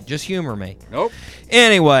think. Just humor me. Nope.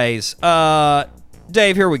 Anyways,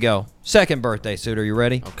 Dave, here we go. Second birthday suit. Are you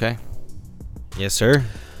ready? Okay. Yes, sir.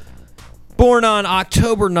 Born on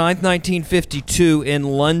October 9th, 1952 in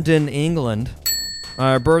London, England,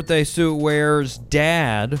 our birthday suit wearer's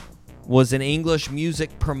dad was an English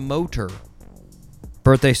music promoter.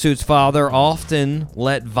 Birthday suit's father often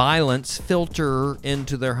let violence filter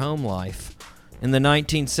into their home life. In the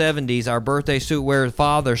 1970s, our birthday suit wearer's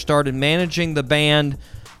father started managing the band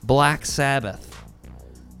Black Sabbath.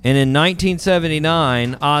 And in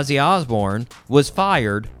 1979, Ozzy Osbourne was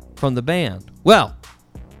fired from the band. Well,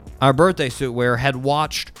 our birthday suit wearer had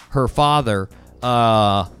watched her father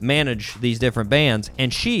manage these different bands,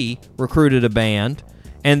 and she recruited a band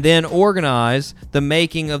and then organized the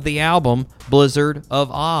making of the album Blizzard of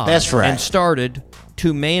Oz. That's right. And started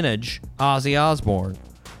to manage Ozzy Osbourne.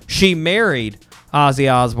 She married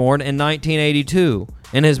Ozzy Osbourne in 1982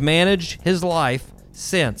 and has managed his life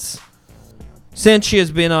since. Since she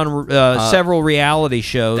has been on several reality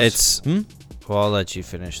shows. Well, I'll let you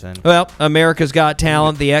finish then. Well, America's Got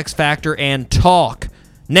Talent, The X Factor, and Talk.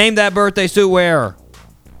 Name that birthday suit wearer.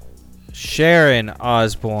 Sharon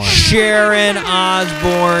Osbourne. Sharon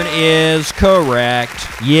Osbourne is correct.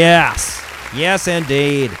 Yes. Yes,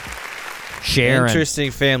 indeed. Sharon.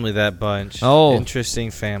 Interesting family, that bunch. Oh. Interesting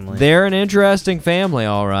family. They're an interesting family,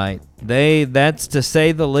 all right. That's to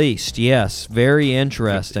say the least. Yes, very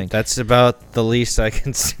interesting. That's about the least I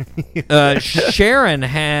can say. Sharon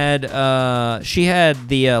had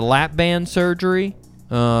the lap band surgery,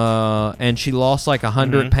 and she lost like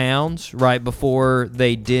 100 pounds right before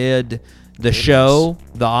they did the show,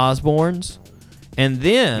 The Osbournes, and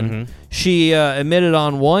then she admitted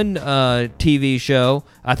on one TV show,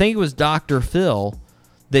 I think it was Dr. Phil,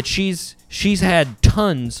 that she's had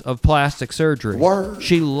tons of plastic surgery. Word.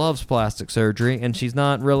 She loves plastic surgery, and she's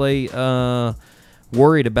not really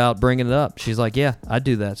worried about bringing it up. She's like, yeah, I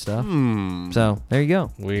do that stuff. So there you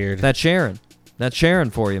go. Weird. That's Sharon. That's Sharon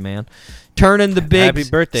for you, man. Turning the big Happy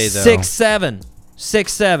birthday, though. 6'7",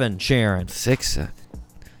 6'7", Sharon. 6.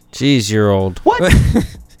 Jeez, you're old. What?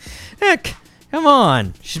 Heck, come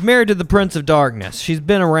on. She's married to the Prince of Darkness. She's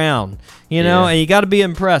been around, you know, and you got to be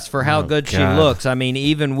impressed for how good she looks. I mean,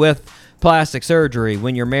 even with plastic surgery,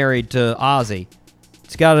 when you're married to Ozzy,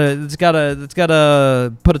 it's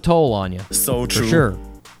gotta put a toll on you. So true. For sure.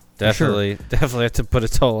 Definitely have to put a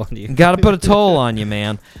toll on you. Got to put a toll on you,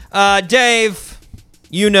 man. Dave,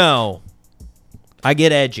 you know, I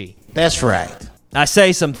get edgy. That's right. I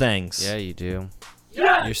say some things. Yeah, you do.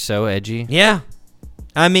 You're so edgy. Yeah.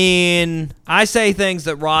 I mean, I say things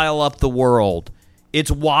that rile up the world.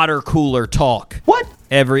 It's water cooler talk. What?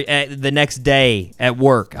 The next day at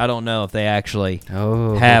work. I don't know if they actually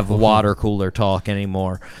have water cooler talk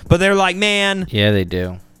anymore. But they're like, man. Yeah, they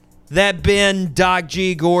do. That Ben Doc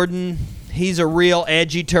G. Gordon, he's a real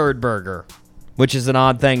edgy turd burger. which is an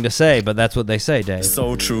odd thing to say, but that's what they say, Dave.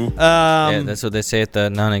 So true. Yeah, that's what they say at the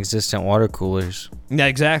non-existent water coolers. Yeah,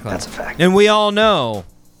 exactly. That's a fact. And we all know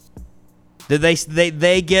that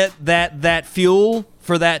they get that fuel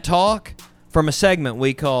for that talk from a segment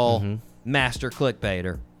we call Master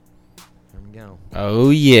Clickbaiter. There we go. Oh,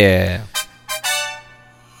 yeah.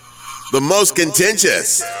 The most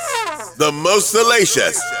contentious, the most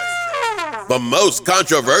salacious, the most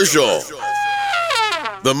controversial,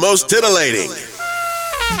 the most titillating.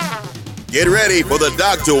 Get ready for the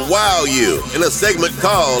doc to wow you in a segment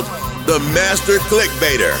called The Master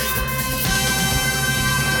Clickbaiter.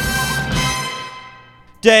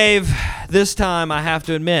 Dave, this time I have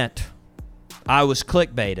to admit, I was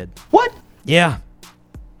clickbaited. What? Yeah.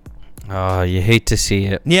 Oh, you hate to see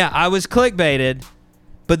it. Yeah, I was clickbaited,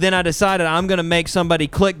 but then I decided I'm going to make somebody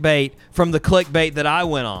clickbait from the clickbait that I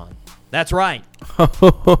went on. That's right.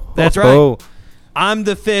 That's right. I'm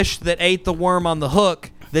the fish that ate the worm on the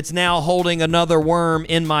hook that's now holding another worm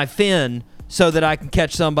in my fin so that I can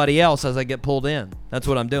catch somebody else as I get pulled in. That's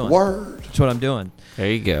what I'm doing. Word. That's what I'm doing. There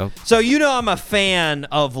you go. So you know I'm a fan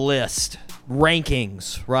of list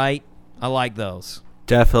rankings, right? I like those.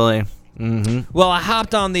 Definitely. Mm-hmm. Well, I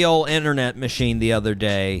hopped on the old internet machine the other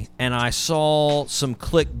day, and I saw some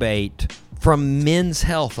clickbait from Men's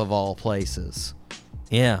Health, of all places.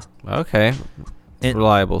 Yeah. Okay. And-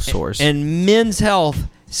 Reliable source. And Men's Health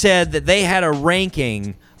said that they had a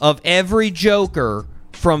ranking of every Joker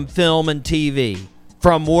from film and TV,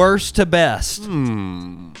 from worst to best. So,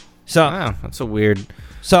 wow, that's a weird...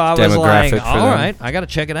 so I was demographic like, for all them. right, I got to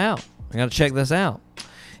check it out. I got to check this out.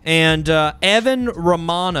 And Evan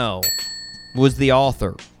Romano was the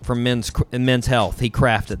author from Men's Health. He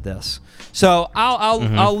crafted this. So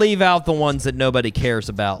I'll leave out the ones that nobody cares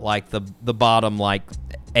about, like the bottom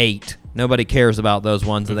 8. Nobody cares about those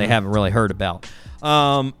ones that they haven't really heard about.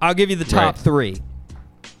 I'll give you the top 3.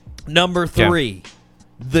 Number 3,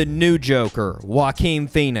 the new Joker, Joaquin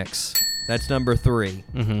Phoenix. That's number 3.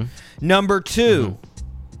 Number 2,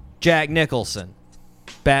 Jack Nicholson,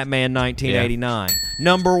 Batman 1989.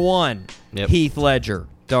 Number 1, Heath Ledger,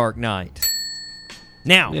 Dark Knight.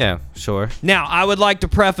 Now, Yeah, sure. Now, I would like to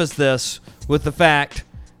preface this with the fact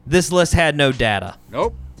this list had no data.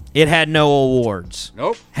 Nope. It had no awards.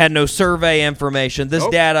 Nope. Had no survey information. This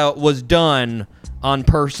Nope. data was done on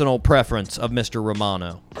personal preference of Mr.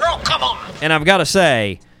 Romano. Girl, come on. And I've got to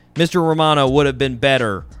say, Mr. Romano would have been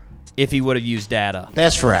better if he would have used data.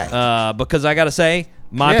 That's right. Because I got to say,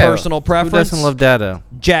 my Yeah, personal Who preference, doesn't love data?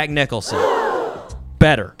 Jack Nicholson.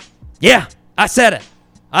 Better. Yeah, I said it.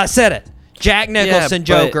 Jack Nicholson but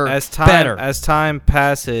Joker, better. As time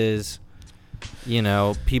passes,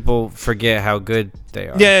 people forget how good they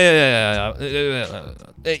are. Yeah.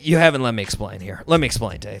 You haven't let me explain here. Let me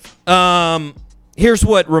explain, Dave. Here's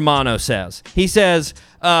what Romano says. He says,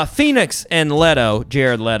 Phoenix and Leto,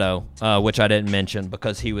 Jared Leto, which I didn't mention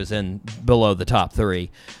because he was in below the top 3,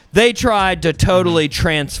 they tried to totally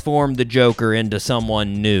transform the Joker into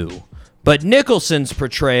someone new. But Nicholson's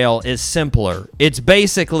portrayal is simpler. It's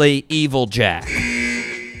basically evil Jack.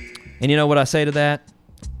 And you know what I say to that?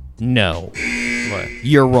 No. What?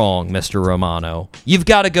 You're wrong, Mr. Romano. You've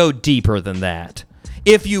got to go deeper than that.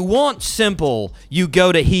 If you want simple, you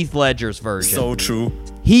go to Heath Ledger's version. So true.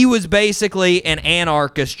 He was basically an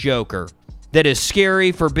anarchist Joker that is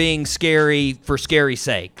scary for being scary for scary's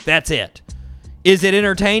sake. That's it. Is it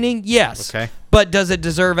entertaining? Yes. Okay. But does it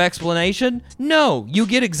deserve explanation? No. You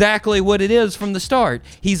get exactly what it is from the start.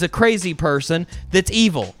 He's a crazy person that's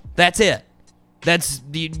evil. That's it.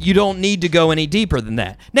 You don't need to go any deeper than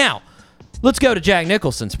that. Now, let's go to Jack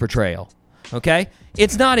Nicholson's portrayal. Okay?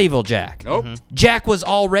 It's not evil Jack. Nope. Jack was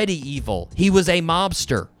already evil. He was a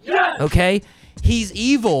mobster. Okay? He's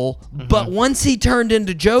evil, but once he turned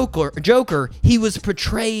into Joker, he was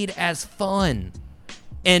portrayed as fun.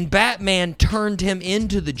 And Batman turned him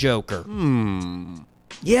into the Joker.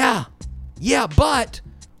 Yeah, but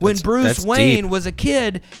when Bruce that's Wayne deep. was a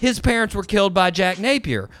kid, his parents were killed by Jack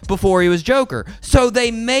Napier before he was Joker. So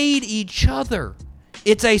they made each other.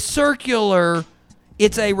 It's a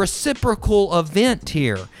reciprocal event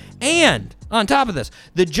here. And on top of this,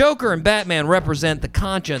 the Joker and Batman represent the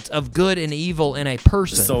conscience of good and evil in a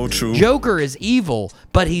person. So true. Joker is evil,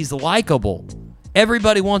 but he's likable.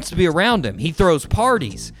 Everybody wants to be around him. He throws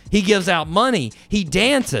parties. He gives out money. He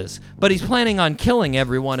dances. But he's planning on killing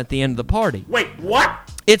everyone at the end of the party. Wait, what?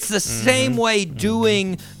 It's the same way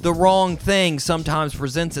doing the wrong thing sometimes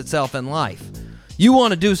presents itself in life. You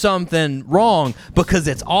want to do something wrong because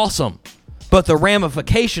it's awesome, but the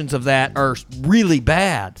ramifications of that are really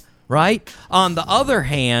bad, right? On the other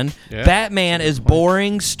hand, Batman is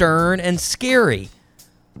boring, stern, and scary.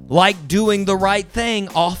 like doing the right thing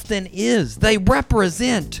often is. They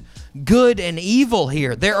represent good and evil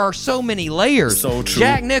here. There are so many layers. So true.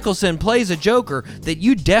 Jack Nicholson plays a Joker that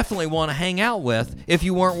you definitely want to hang out with if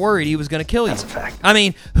you weren't worried he was going to kill you. That's a fact. I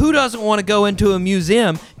mean, who doesn't want to go into a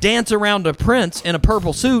museum, dance around a prince in a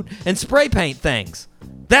purple suit, and spray paint things?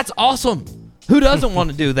 That's awesome. Who doesn't want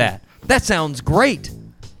to do that? That sounds great.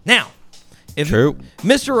 Now, if True.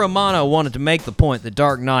 Mr. Romano wanted to make the point that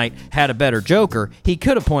Dark Knight had a better Joker, he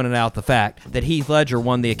could have pointed out the fact that Heath Ledger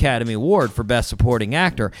won the Academy Award for Best Supporting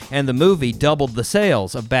Actor, and the movie doubled the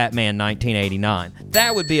sales of Batman 1989.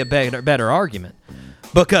 That would be a better argument.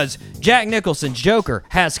 Because Jack Nicholson's Joker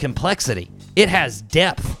has complexity. It has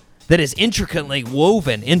depth that is intricately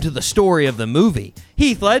woven into the story of the movie.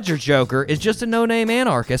 Heath Ledger's Joker is just a no-name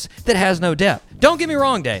anarchist that has no depth. Don't get me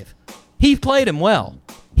wrong, Dave. Heath played him well.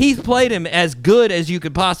 Heath played him as good as you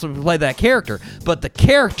could possibly play that character, but the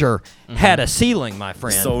character had a ceiling, my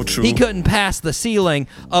friend. So true. He couldn't pass the ceiling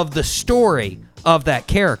of the story of that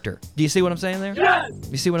character. Do you see what I'm saying there? Yes!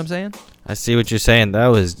 You see what I'm saying? I see what you're saying. That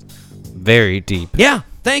was very deep. Yeah,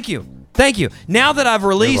 thank you. Thank you. Now that I've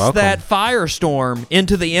released welcome. that firestorm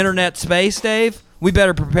into the internet space, Dave, we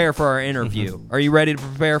better prepare for our interview. Are you ready to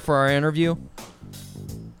prepare for our interview?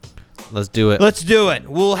 Let's do it. Let's do it.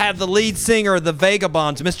 We'll have the lead singer of the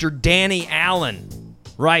Vagabonds, Mr. Danny Allen,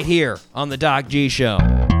 right here on the Doc G Show.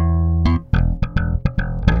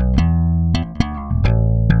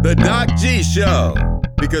 The Doc G Show.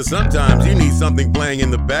 Because sometimes you need something playing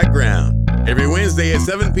in the background. Every Wednesday at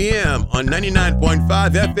 7 p.m. on 99.5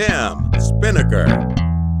 FM, Spinnaker.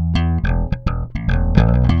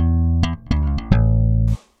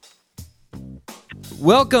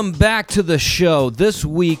 Welcome back to the show. This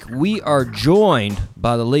week we are joined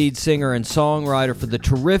by the lead singer and songwriter for the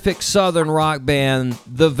terrific southern rock band,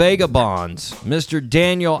 the Vagabonds, Mr.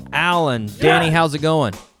 Daniel Allen. Danny, how's it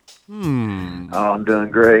going? Oh, I'm doing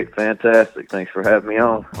great. Fantastic. Thanks for having me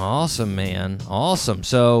on. Awesome, man. Awesome.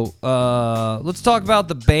 So let's talk about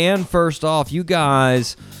the band first off. You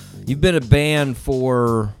guys, you've been a band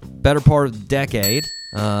for better part of the decade.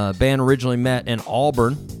 Band originally met in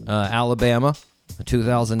Auburn, Alabama,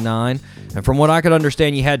 2009. And from what I could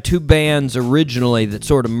understand, you had two bands originally that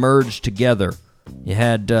sort of merged together. You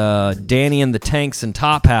had Danny and the Tanks and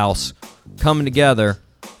Top House coming together,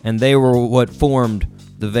 and they were what formed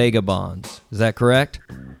the Vagabonds. Is that correct?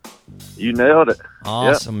 You nailed it.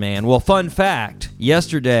 Awesome, man. Well, fun fact,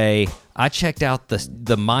 yesterday I checked out the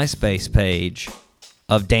MySpace page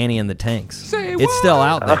of Danny and the Tanks. It's still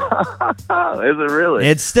out there. Is it really?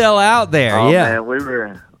 It's still out there, oh, yeah. Man,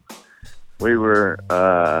 we were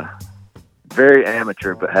very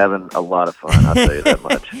amateur, but having a lot of fun. I'll tell you that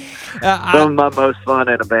much. Some of my most fun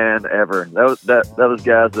in a band ever. That was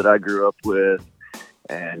guys that I grew up with,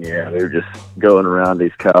 and yeah, we were just going around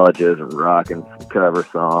these colleges and rocking cover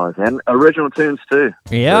songs and original tunes too.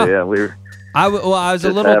 Yeah, so, yeah, we were. I was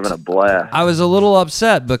just having a blast. I was a little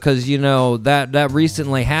upset because that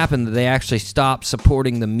recently happened that they actually stopped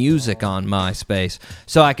supporting the music on MySpace,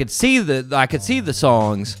 so I could see the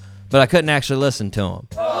songs, but I couldn't actually listen to them.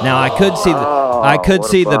 Now I could see I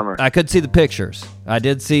could see the pictures. I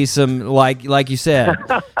did see some like you said,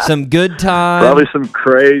 some good time. Probably some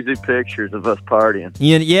crazy pictures of us partying.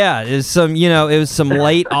 Yeah, it was some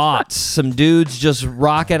late aughts, some dudes just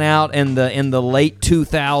rocking out in the late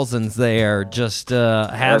 2000s there, just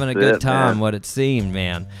having a good time. Man. What it seemed,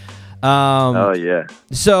 man. Oh yeah.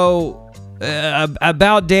 So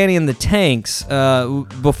about Danny and the Tanks.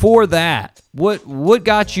 Before that, what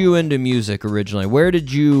got you into music originally? Where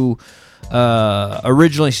did you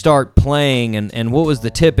originally start playing, and what was the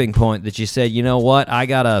tipping point that you said, you know what, I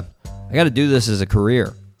gotta do this as a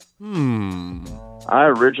career? I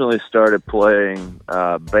originally started playing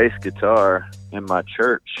bass guitar in my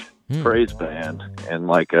church praise band and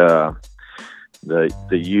like the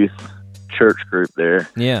youth church group there.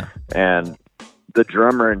 Yeah. And the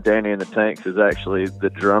drummer in Danny and the Tanks is actually the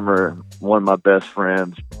drummer, one of my best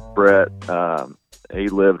friends, Brett. He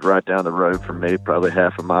lived right down the road from me, probably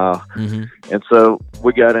half a mile. Mm-hmm. And so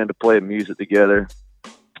we got into playing music together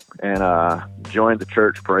and joined the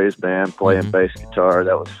church praise band, playing bass guitar.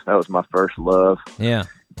 That was my first love. Yeah.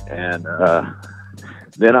 And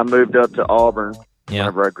then I moved up to Auburn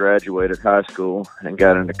whenever I graduated high school and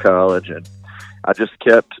got into college. And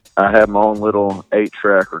I had my own little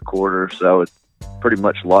 8-track recorder, so I would pretty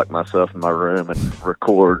much lock myself in my room and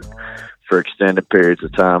record for extended periods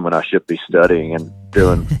of time when I should be studying and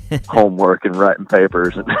doing homework and writing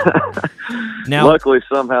papers. And now, luckily,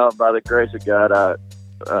 somehow, by the grace of God,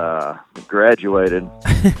 I graduated.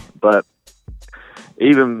 But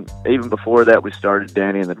even before that, we started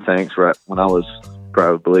Danny and the Tanks right when I was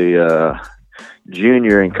probably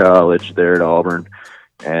junior in college there at Auburn.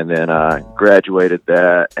 And then I graduated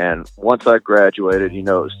that. And once I graduated, it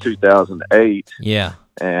was 2008. Yeah.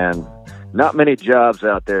 And not many jobs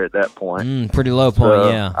out there at that point. Pretty low point, so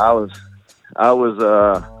yeah. I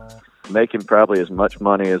was making probably as much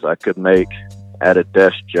money as I could make at a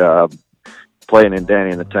desk job, playing in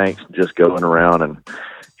Danny and the Tanks, just going around and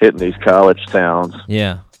hitting these college towns.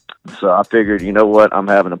 Yeah. So I figured, you know what, I'm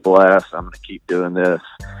having a blast. I'm going to keep doing this.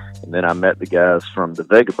 And then I met the guys from the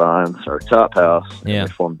Vagabonds, or Top House, and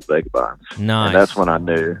they formed the Vagabonds. Nice. And that's when I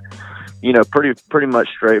knew, pretty much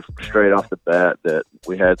straight off the bat that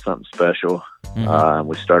we had something special. And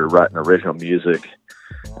we started writing original music.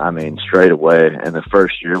 I mean, straight away. And the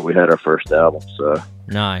first year we had our first album. So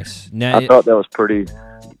nice. Now, I thought that was pretty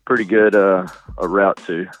good a route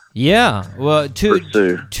to. Yeah. Well,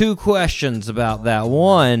 pursue. Two questions about that.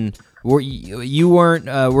 One, were you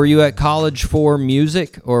at college for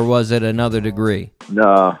music, or was it another degree?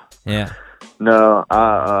 No. Yeah. No,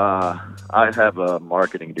 I have a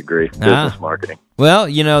marketing degree, business marketing. Well,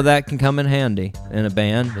 that can come in handy in a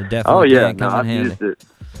band. It definitely can come in handy. Used it.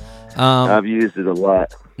 I've used it a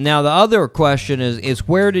lot. Now, the other question is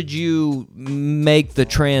where did you make the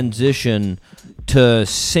transition to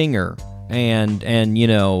singer and a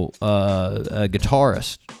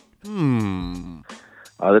guitarist?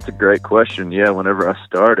 Oh, that's a great question. Yeah, whenever I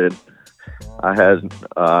started, I had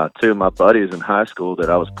two of my buddies in high school that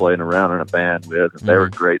I was playing around in a band with, and they were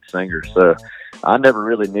great singers. So I never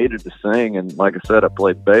really needed to sing. And like I said, I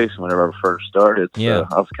played bass whenever I first started. So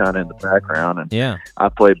I was kind of in the background. And I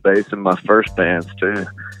played bass in my first bands too.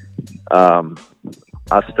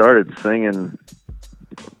 I started singing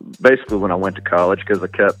basically when I went to college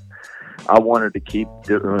because I wanted to keep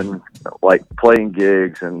doing, like, playing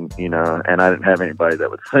gigs and I didn't have anybody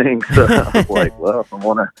that would sing. So I was like, well, if I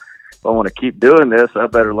want to keep doing this, I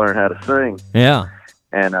better learn how to sing. Yeah.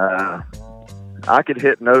 And I could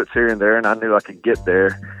hit notes here and there, and I knew I could get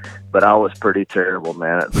there, but I was pretty terrible,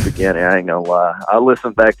 man, at the beginning. I ain't gonna lie. I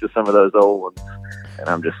listened back to some of those old ones, and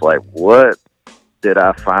I'm just like, what did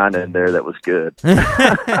I find in there that was good?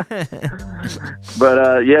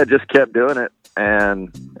 But just kept doing it, and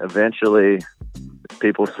eventually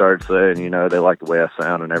people started saying, they like the way I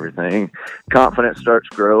sound and everything. Confidence starts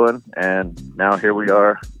growing, and now here we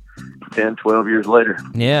are 10, 12 years later.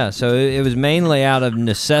 Yeah, so it was mainly out of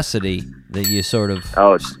necessity that you sort of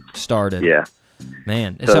started. Yeah.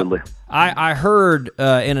 Man. Totally. So I heard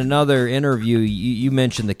in another interview you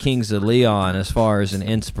mentioned the Kings of Leon as far as an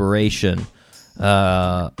inspiration.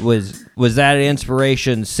 Was that an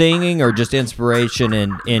inspiration singing or just inspiration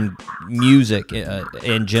in music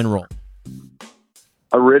in general?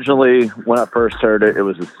 Originally, when I first heard it, it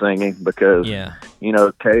was the singing because,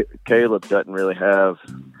 Caleb doesn't really have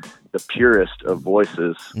the purest of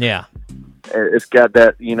voices. Yeah. It's got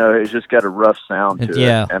that, it's just got a rough sound to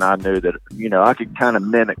Yeah. it. And I knew that, I could kind of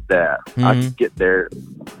mimic that. Mm-hmm. I could get there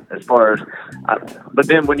as far as, but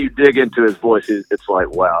then when you dig into his voice, it's like,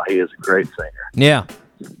 wow, he is a great singer. Yeah.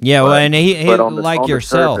 Yeah, well, and he like on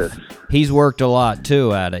yourself, surface, he's worked a lot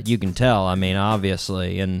too at it. You can tell. I mean,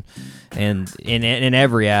 obviously, and in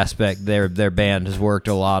every aspect, their band has worked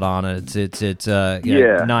a lot on it. It's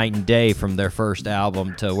night and day from their first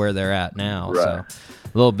album to where they're at now. Right. So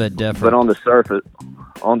a little bit different. But on the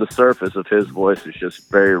surface of his voice, is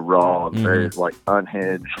just very raw and very like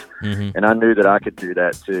unhinged. Mm-hmm. And I knew that I could do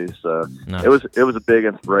that too. So Nice. it was a big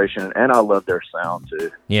inspiration, and I love their sound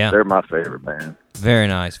too. Yeah. They're my favorite band. Very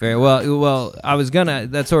nice. Very well. I was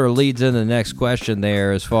that sort of leads into the next question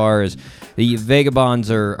there, as far as the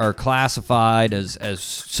Vagabonds are classified as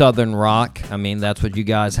Southern rock. I mean, that's what you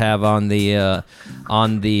guys have on the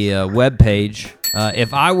webpage.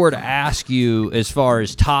 If I were to ask you, as far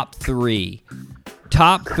as top three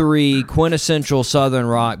quintessential Southern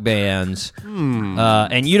rock bands,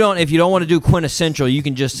 and if you don't want to do quintessential, you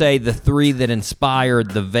can just say the three that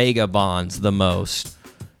inspired the Vagabonds the most.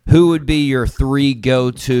 Who would be your three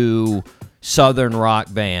go-to Southern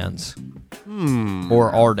rock bands or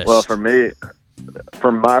artists? Well, for me,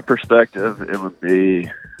 from my perspective, it would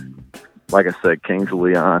be, like I said, Kings of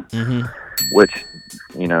Leon, which,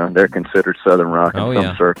 they're considered Southern rock in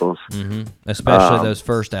some circles. Mm-hmm. Especially those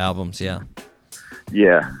first albums, yeah.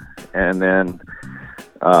 Yeah. And then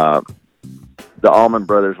the Allman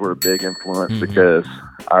Brothers were a big influence because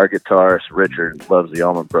our guitarist, Richard, loves the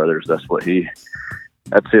Allman Brothers.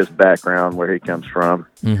 That's his background, where he comes from.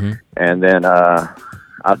 Mm-hmm. And then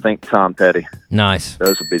I think Tom Petty. Nice.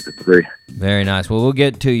 Those would be the three. Very nice. Well, we'll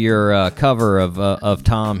get to your cover of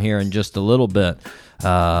Tom here in just a little bit.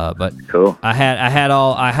 But Cool. I had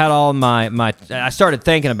all my. I started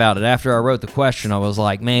thinking about it after I wrote the question. I was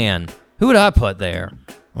like, man, who would I put there?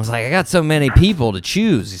 I was like, I got so many people to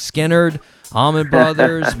choose. Skynyrd, Allman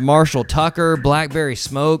Brothers, Marshall Tucker, Blackberry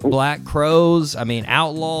Smoke, Black Crows. I mean,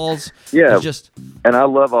 Outlaws. Yeah, It's just and I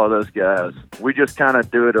love all those guys. We just kind of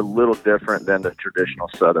do it a little different than the traditional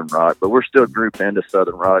Southern rock, but we're still grouped into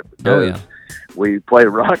Southern rock because we play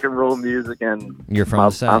rock and roll music, and You're from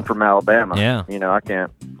the South. I'm from Alabama. Yeah. You know, I can't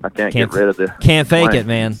get rid of the can't fake slang. it,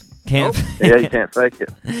 man. Can't. Yeah, you can't fake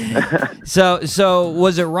it. So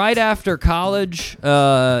was it right after college,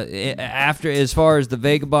 after as far as the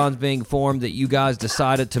Vagabonds being formed, that you guys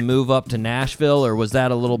decided to move up to Nashville, or was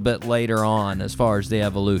that a little bit later on as far as the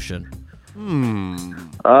evolution?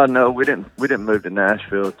 No, we didn't move to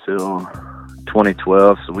Nashville till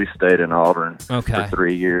 2012, so we stayed in Auburn for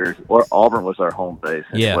 3 years. Or Auburn was our home base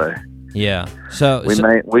anyway. Yeah. So we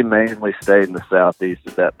mainly stayed in the Southeast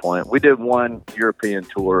at that point. We did one European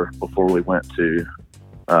tour before we went to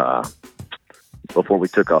before we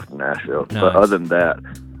took off to Nashville. Nice. But other than that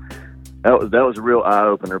was a real eye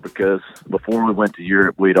opener because before we went to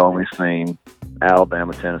Europe, we'd only seen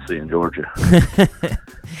Alabama, Tennessee, and Georgia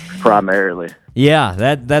primarily. Yeah,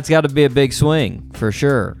 that's got to be a big swing for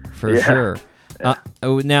sure. Sure.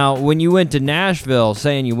 Now, when you went to Nashville,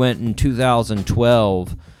 saying you went in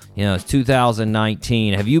 2012. You know, it's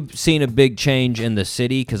 2019. Have you seen a big change in the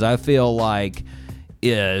city? Because I feel like,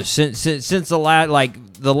 since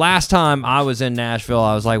the last time I was in Nashville,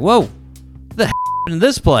 I was like, whoa, what the in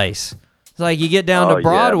this place? It's like you get down to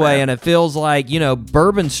Broadway and it feels like, you know,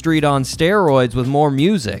 Bourbon Street on steroids with more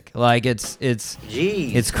music. Like it's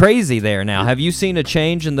crazy there now. Have you seen a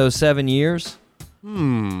change in those 7 years?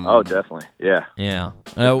 Oh, definitely. Yeah. Yeah.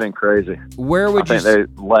 It's been crazy. Where would you say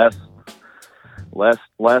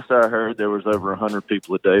Last I heard, there was over 100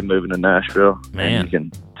 people a day moving to Nashville. Man, and you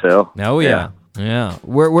can tell. Oh yeah.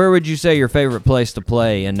 Where would you say your favorite place to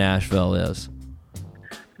play in Nashville is?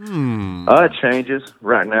 It changes.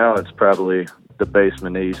 Right now, it's probably the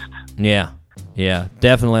Basement East. Yeah,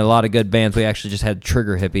 definitely a lot of good bands. We actually just had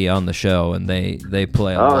Trigger Hippie on the show, and they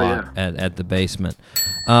play a lot at the Basement.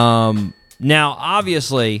 Now,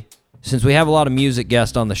 obviously, since we have a lot of music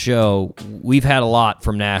guests on the show, we've had a lot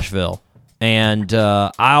from Nashville. And I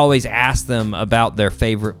always ask them about their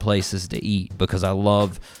favorite places to eat because I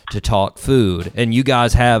love to talk food. And you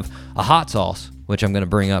guys have a hot sauce, which I'm going to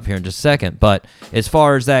bring up here in just a second. But as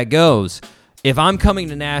far as that goes, if I'm coming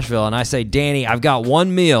to Nashville and I say, Danny, I've got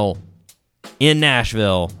one meal in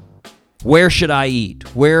Nashville, where should I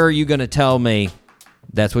eat? Where are you going to tell me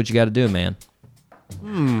that's what you got to do, man?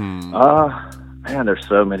 Man, there's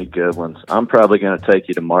so many good ones. I'm probably going to take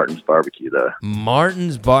you to Martin's Barbecue, though.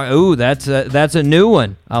 Martin's Ooh, that's a new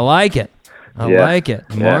one. I like it. I like it.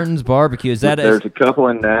 Martin's Barbecue. Is that There's a couple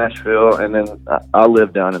in Nashville, and then I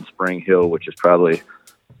live down in Spring Hill, which is probably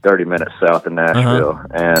 30 minutes south of Nashville.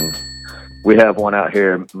 And we have one out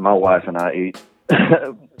here. My wife and I eat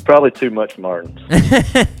probably too much Martin's.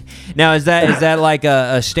 Now, is that like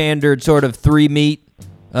a standard sort of three meat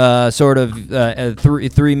meat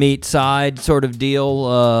side sort of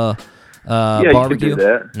deal barbecue? You can do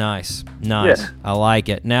that. Nice. Yeah. I like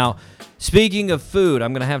it. Now, speaking of food,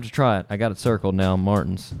 I'm gonna have to try it. I got it circled now,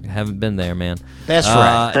 Martin's. I haven't been there, man. That's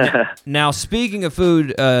right. Now, speaking of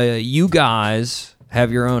food, you guys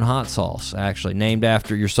have your own hot sauce, actually, named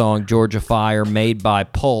after your song Georgia Fire, made by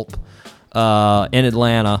Pulp in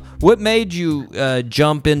Atlanta. What made you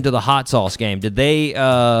jump into the hot sauce game? Did they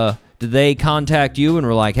contact you and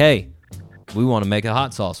were like, hey, we want to make a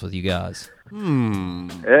hot sauce with you guys?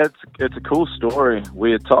 It's a cool story.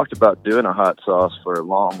 We had talked about doing a hot sauce for a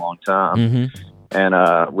long, long time.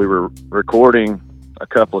 And we were recording a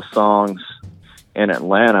couple of songs in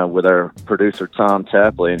Atlanta with our producer, Tom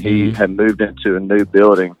Tapley, and he had moved into a new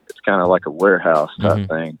building. It's kind of like a warehouse type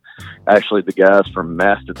thing. Actually, the guys from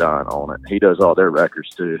Mastodon own it. He does all their records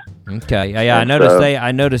too. Okay, yeah. I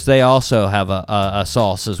noticed they also have a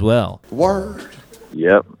sauce as well. Word.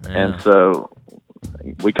 Yep. Yeah. And so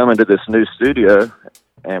we come into this new studio,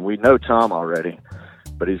 and we know Tom already,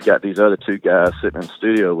 but he's got these other two guys sitting in the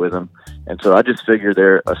studio with him. And so I just figured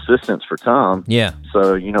they're assistants for Tom. Yeah.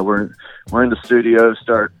 So, you know, we're in the studio,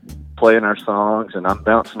 start playing our songs, and I'm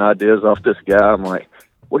bouncing ideas off this guy. I'm like,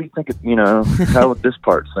 what do you think, how would this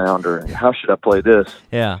part sound, or how should I play this?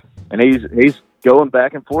 Yeah. And he's going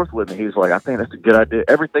back and forth with me. He's like, I think that's a good idea.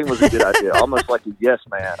 Everything was a good idea, almost like a yes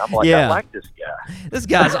man. I'm like, I like this guy. This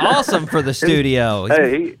guy's awesome for the studio.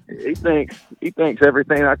 Hey, he thinks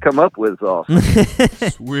everything I come up with is awesome.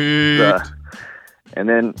 Sweet. And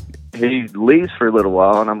then he leaves for a little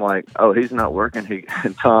while, and I'm like, oh, he's not working.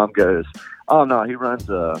 And Tom goes, Oh no, he runs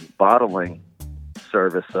a bottling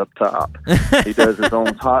service up top. He does his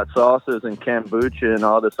own hot sauces and kombucha and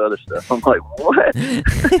all this other stuff. I'm like, what?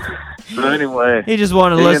 So anyway, he just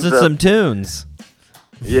wanted to listen to some tunes.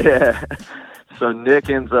 Yeah. So Nick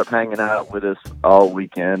ends up hanging out with us all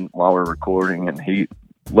weekend while we're recording, and he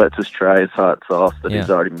lets us try his hot sauce that he's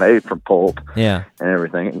already made from pulp. Yeah. And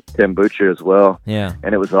everything, and kombucha as well. Yeah.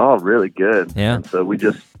 And it was all really good. Yeah. And so we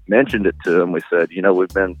just mentioned it to him. We said, we've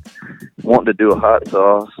been wanting to do a hot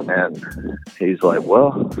sauce, and he's like,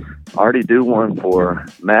 well, I already do one for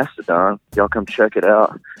Mastodon. Y'all come check it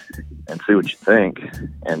out and see what you think.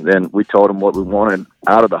 And then we told him what we wanted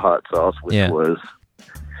out of the hot sauce, which was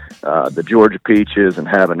the Georgia peaches and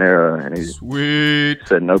habanero, and he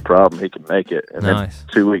said no problem, he could make it. And then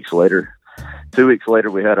 2 weeks later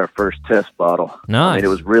we had our first test bottle. Nice. I mean, it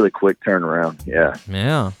was really quick turnaround. Yeah.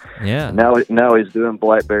 Now he's doing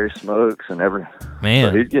blackberry smokes and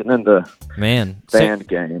so he's getting into band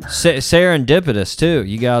game. Serendipitous too.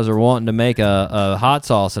 You guys are wanting to make a hot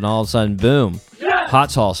sauce, and all of a sudden, boom,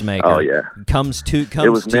 hot sauce maker. Oh yeah, comes to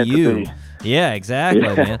meant you. To be. Yeah, exactly,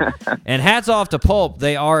 man. And hats off to Pulp.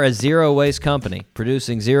 They are a zero waste company,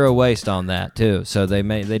 producing zero waste on that too. So they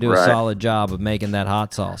do a solid job of making that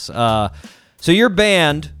hot sauce. So your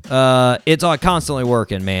band, it's constantly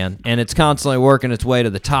working, man, and it's constantly working its way to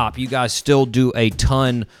the top. You guys still do a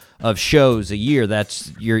ton of shows a year.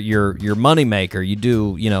 That's your moneymaker. You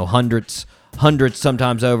do hundreds,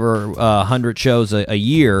 sometimes over 100 shows a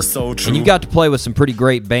year. So true. And you got to play with some pretty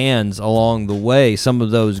great bands along the way. Some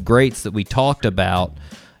of those greats that we talked about,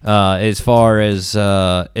 as far as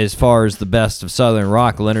the best of Southern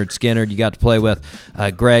rock, Leonard Skinner. You got to play with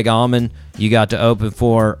Greg Allman. You got to open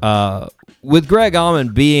for with Greg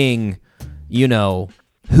Allman being,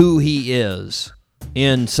 who he is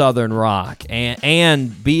in Southern rock,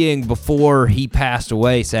 and being before he passed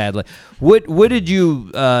away, sadly. What did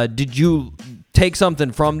you take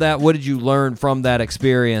something from that? What did you learn from that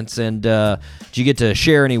experience? And did you get to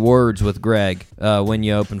share any words with Greg when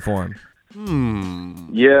you opened for him?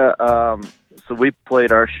 Yeah, so we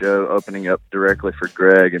played our show opening up directly for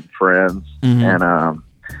Greg and friends, and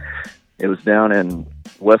it was down in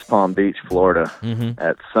West Palm Beach, Florida,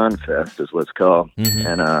 at Sunfest is what it's called.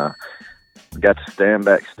 And we got to stand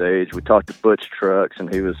backstage. We talked to Butch Trucks,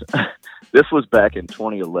 and he was this was back in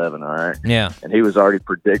 2011, all right? Yeah. And he was already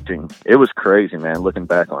predicting. It was crazy, man, looking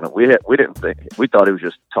back on it. We thought he was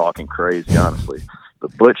just talking crazy, honestly.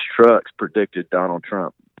 But Butch Trucks predicted Donald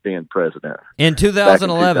Trump being president in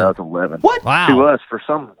 2011. 2011. What? Wow. To us, for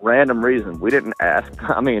some random reason, we didn't ask.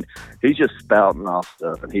 I mean, he's just spouting off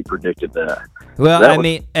stuff, and he predicted that. Well, that I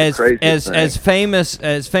mean, as famous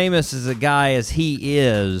as a guy as he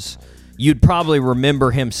is, you'd probably remember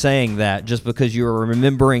him saying that just because you were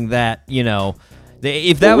remembering that.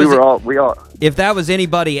 If that if that was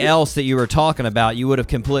anybody else that you were talking about, you would have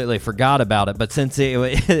completely forgot about it. But since it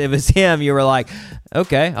was him, you were like,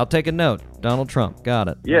 okay, I'll take a note. Donald Trump, got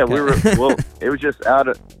it. Yeah, okay. we were. Well, it was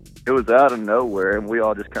out of nowhere, and we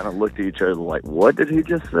all just kind of looked at each other like, "What did he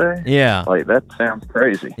just say?" Yeah, like that sounds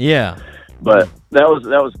crazy. Yeah, but that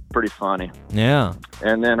was pretty funny. Yeah,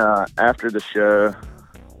 and then after the show,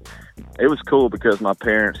 it was cool because my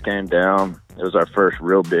parents came down. It was our first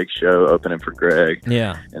real big show opening for Greg.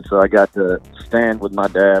 Yeah. And so I got to stand with my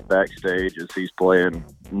dad backstage as he's playing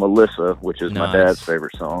Melissa, which is my dad's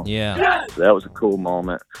favorite song. Yeah. So that was a cool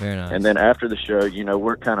moment. Very nice. And then after the show,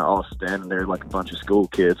 we're kind of all standing there like a bunch of school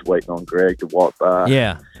kids waiting on Greg to walk by.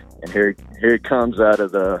 Yeah. And here he comes out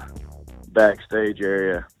of the backstage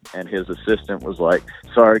area, and his assistant was like,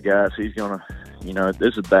 "Sorry, guys, he's going to,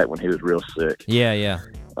 this is back when he was real sick." Yeah, yeah.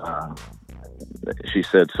 She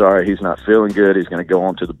said, "Sorry, he's not feeling good. He's going to go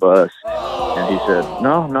on to the bus." And he said,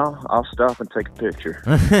 No, I'll stop and take a picture.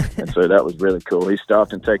 And so that was really cool. He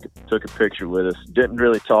stopped and took a picture with us. Didn't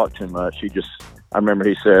really talk too much. I remember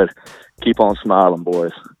he said, "Keep on smiling,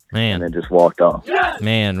 boys." Man. And then just walked off.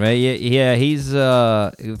 Man, yeah, he's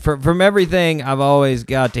from everything I've always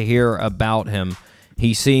got to hear about him,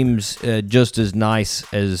 he seems just as nice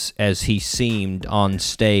as he seemed on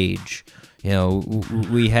stage.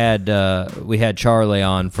 We had Charlie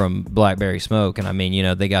on from Blackberry Smoke, and I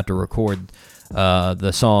mean, they got to record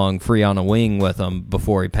the song "Free on a Wing" with him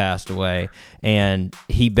before he passed away, and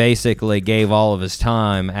he basically gave all of his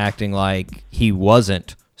time acting like he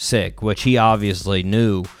wasn't sick, which he obviously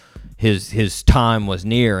knew his time was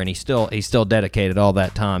near, and he still dedicated all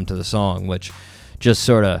that time to the song, which just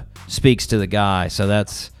sort of speaks to the guy. So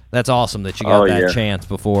that's awesome that you got chance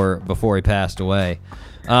before he passed away.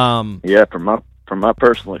 Yeah, from from my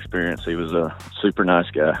personal experience, he was a super nice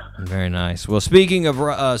guy. Very nice. Well, speaking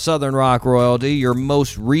of Southern rock royalty, your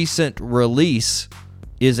most recent release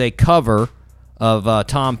is a cover of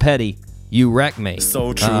Tom Petty, You Wreck Me.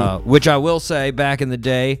 So true. Which I will say, back in the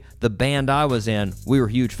day, the band I was in, we were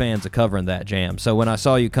huge fans of covering that jam. So when I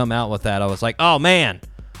saw you come out with that, I was like, oh, man,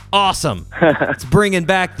 awesome. It's bringing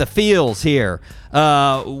back the feels here.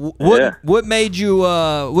 What made you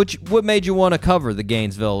what made you want to cover the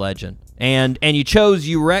Gainesville Legend? And you chose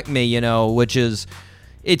You Wreck Me, you know, which is,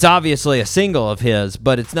 it's obviously a single of his,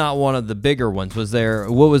 but it's not one of the bigger ones.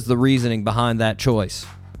 What was the reasoning behind that choice?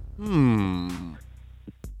 Well,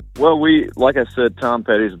 like I said, Tom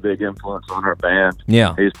Petty's a big influence on our band.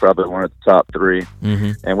 Yeah. He's probably one of the top 3.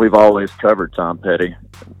 Mm-hmm. And we've always covered Tom Petty,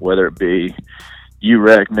 whether it be You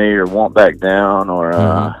Wreck Me or Won't Back Down or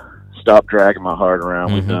Stop Dragging My Heart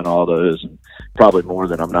Around. We've done all those, and probably more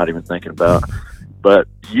than I'm not even thinking about. But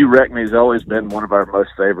You Wreck Me has always been one of our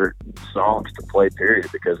most favorite songs to play,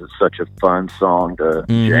 period, because it's such a fun song to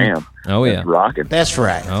jam. Oh, yeah. It's rocking. That's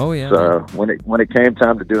right. Oh, yeah. So when it came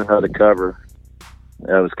time to do another cover,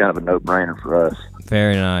 that was kind of a no-brainer for us.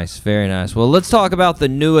 Very nice, very nice. Well, let's talk about the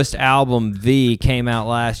newest album, V. Came out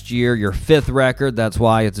last year, your 5th record. That's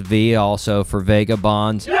why it's V, also for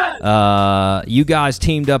Vagabonds. You guys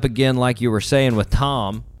teamed up again, like you were saying, with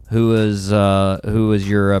Tom, who is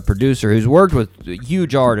your producer, who's worked with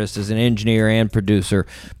huge artists as an engineer and producer: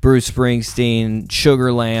 Bruce Springsteen,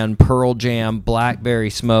 Sugarland, Pearl Jam, Blackberry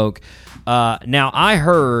Smoke. Now, I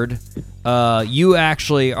heard you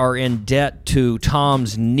actually are in debt to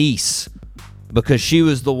Tom's niece because she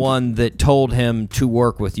was the one that told him to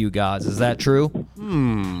work with you guys. Is that true?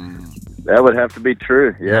 That would have to be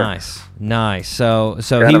true. Yeah. Nice. So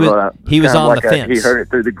Kind he was on like the fence. He heard it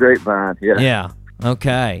through the grapevine. Yeah. Yeah.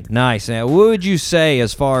 Okay. Nice. Now, what would you say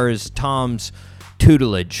as far as Tom's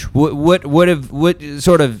tutelage? What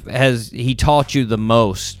sort of has he taught you the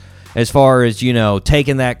most as far as, you know,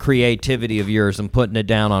 taking that creativity of yours and putting it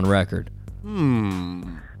down on record?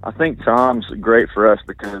 I think Tom's great for us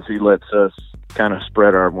because he lets us kind of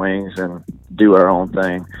spread our wings and do our own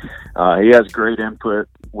thing. He has great input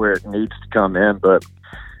where it needs to come in, but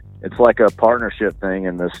it's like a partnership thing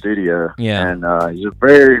in the studio. Yeah. And he's a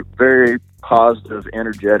very, very positive,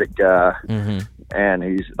 energetic guy. And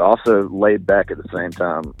he's also laid back at the same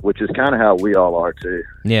time, which is kind of how we all are too.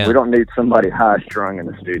 Yeah. We don't need somebody high strung in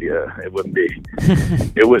the studio. It wouldn't be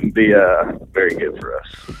very good for us.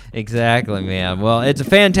 Exactly, man. Well, it's a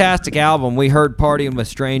fantastic album. We heard Partying with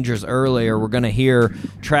Strangers earlier. We're going to hear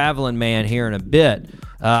Traveling Man here in a bit.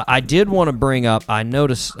 I did want to bring up, I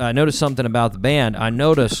noticed something about the band. I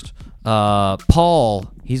noticed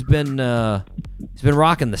Paul, he's been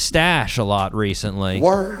rocking the stash a lot recently.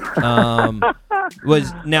 Word.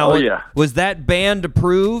 Was that band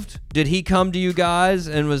approved? Did he come to you guys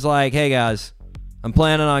and was like, "Hey guys, I'm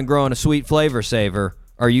planning on growing a sweet flavor saver.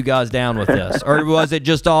 Are you guys down with this?" Or was it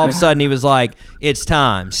just all of a sudden he was like, "It's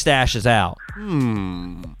time, stash is out"?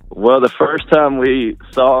 Well, the first time we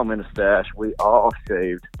saw him in a stash, we all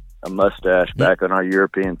shaved a mustache back on our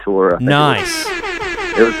European tour. Nice.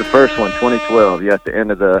 It was the first one, 2012. Yeah, at the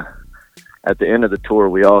end of the tour,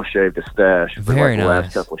 we all shaved a stash for Very the nice.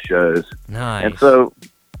 last couple of shows. Nice. And so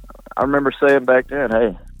I remember saying back then,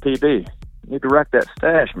 "Hey, PB, you need to rock that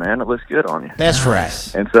stash, man. It looks good on you." That's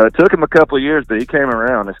right. And so it took him a couple of years, but he came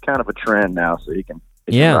around. It's kind of a trend now, so he can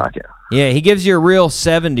rock it. Yeah, he gives you a real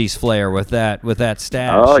 70s flair with that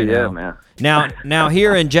stash. Oh, you yeah, know? man. Now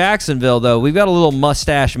here in Jacksonville, though, we've got a little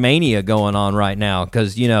mustache mania going on right now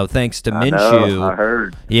because, you know, thanks to Minshew. I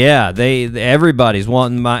heard. Yeah, everybody's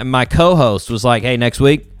wanting. My co-host was like, "Hey, next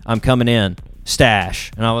week I'm coming in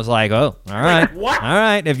stash," and I was like, "Oh, all right, all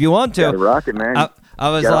right, if you want to." Gotta rock it, man. I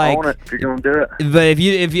was Gotta like, own it if you're gonna do it. but if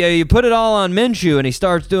you put it all on Minshew and he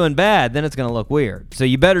starts doing bad, then it's gonna look weird. So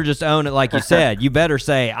you better just own it, like you said. You better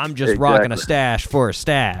say, "I'm just rocking a stash for a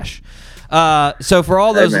stash." So for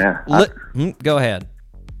all those, go ahead.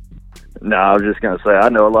 No, I was just gonna say I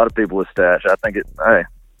know a lot of people with stash. I think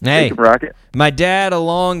Hey, you can rock it. My dad a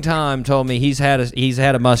long time told me he's had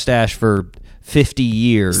a mustache for 50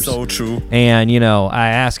 years. So true. And, you know, I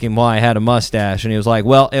asked him why I had a mustache, and he was like,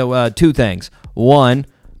 well, two things. One,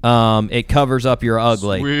 it covers up your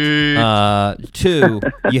ugly. Sweet. Two,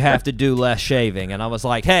 you have to do less shaving. And I was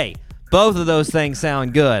like, hey, both of those things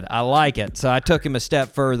sound good. I like it. So I took him a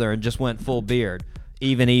step further and just went full beard.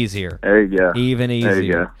 Even easier. There you go. Even easier. There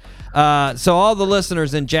you go. So all the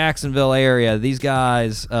listeners in Jacksonville area, these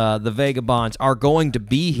guys, the Vagabonds, are going to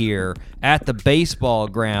be here at the baseball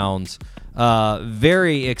grounds.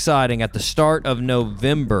 Very exciting at the start of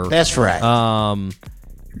November. That's right.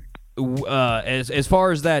 As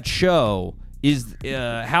far as that show,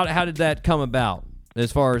 how did that come about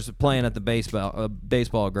as far as playing at the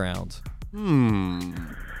baseball grounds? As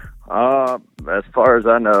far as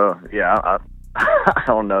I know, yeah, I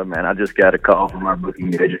don't know, man. I just got a call from our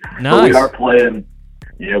booking agent. Nice. But we are playing.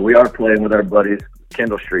 Yeah, we are playing with our buddies,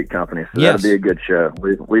 Kendall Street Company. So Yes. that'll be a good show.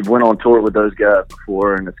 We've went on tour with those guys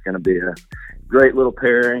before, and it's going to be a great little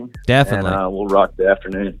pairing. Definitely. And we'll rock the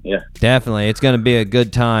afternoon. Yeah. Definitely. It's going to be a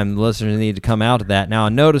good time. The listeners need to come out to that. Now, I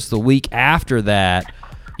noticed the week after that,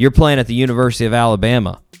 you're playing at the University of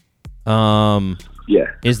Alabama. Yeah.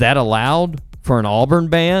 Is that allowed for an Auburn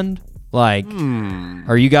band? Like,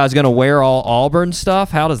 are you guys going to wear all Auburn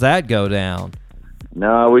stuff? How does that go down?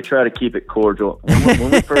 No, we try to keep it cordial.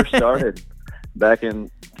 When we first started back in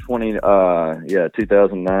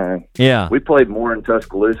 2009, Yeah. we played more in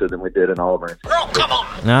Tuscaloosa than we did in Auburn.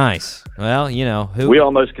 Nice. Well, We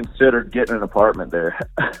almost considered getting an apartment there.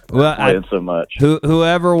 Well, playing so much.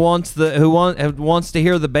 whoever wants wants to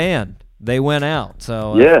hear the band, they went out.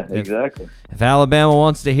 So Yeah, exactly. If Alabama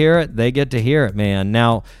wants to hear it, they get to hear it, man.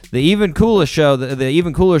 Now, the even cooler show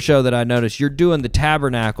that I noticed, you're doing the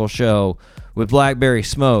Tabernacle show with Blackberry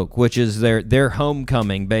Smoke, which is their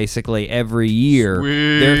homecoming basically every year.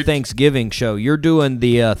 Sweet. Their Thanksgiving show. You're doing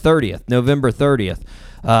the 30th, November 30th,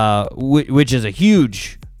 which is a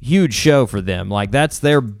huge show for them. Like, that's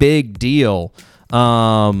their big deal.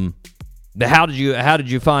 How did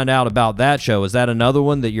you find out about that show? Is that another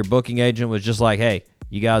one that your booking agent was just like, hey,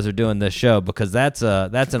 you guys are doing this show? Because that's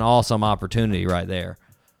an awesome opportunity right there.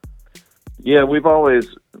 Yeah, we've always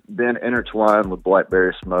been intertwined with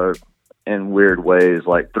Blackberry Smoke in weird ways,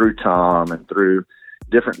 like through Tom and through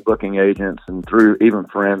different booking agents and through even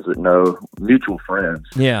friends that know mutual friends.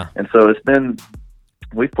 Yeah. And so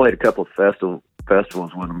we've played a couple of festivals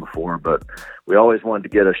with them before, but we always wanted to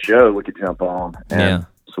get a show we could jump on. And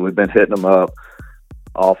so we've been hitting them up,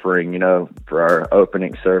 offering, for our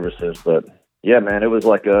opening services. But yeah, man, it was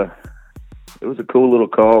a cool little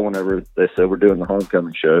call whenever they said we're doing the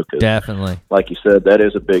homecoming show. 'Cause Definitely. like you said, that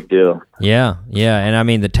is a big deal. Yeah, and I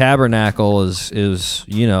mean the Tabernacle is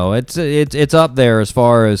it's up there as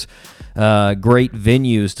far as great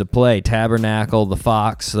venues to play. Tabernacle, the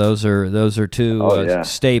Fox, those are two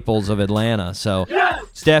staples of Atlanta. So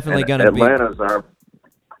it's definitely going to be.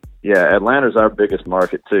 Atlanta's our biggest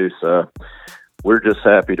market too. So we're just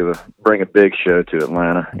happy to bring a big show to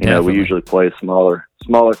Atlanta. We usually play smaller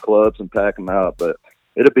clubs and pack them out, but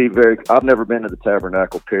it'll be I've never been to the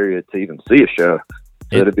Tabernacle period to even see a show.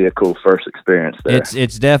 So it'll be a cool first experience there.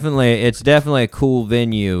 It's definitely a cool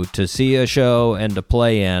venue to see a show and to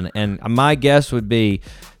play in. And my guess would be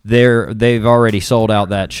they've already sold out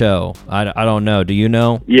that show. I don't know. Do you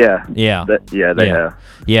know? Yeah. They have.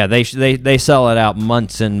 Yeah, they sell it out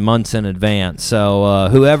months and months in advance. So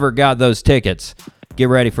whoever got those tickets, get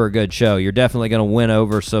ready for a good show. You're definitely going to win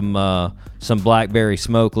over some Blackberry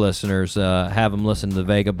Smoke listeners. Have them listen to the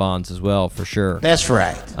Vagabonds as well, for sure. That's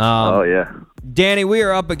right. Oh yeah. Danny, we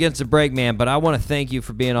are up against the break, man, but I want to thank you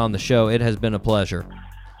for being on the show. It has been a pleasure.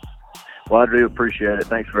 Well, I do appreciate it.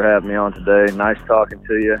 Thanks for having me on today. Nice talking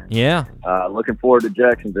to you. Yeah. Looking forward to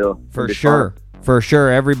Jacksonville. For sure. For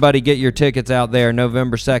sure. Everybody get your tickets out there.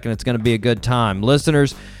 November 2nd, it's going to be a good time.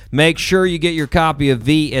 Listeners, make sure you get your copy of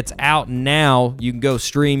V. It's out now. You can go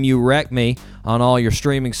stream You Wreck Me on all your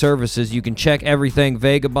streaming services. You can check everything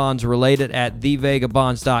Vagabonds related at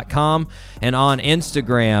thevagabonds.com, and on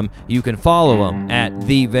Instagram, you can follow them at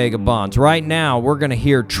thevagabonds. Right now, we're going to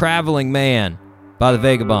hear Traveling Man by the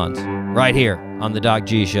Vagabonds right here on the Doc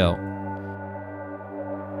G Show.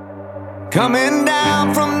 Coming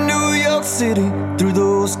down from New York City through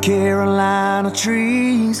those Carolina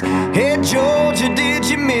trees. Hey, Georgia, did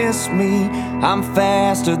you miss me? I'm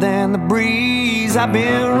faster than the breeze. I've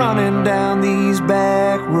been running down these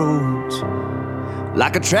back roads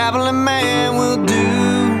like a traveling man will do.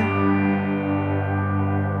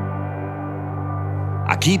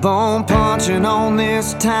 I keep on punching on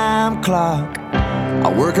this time clock. I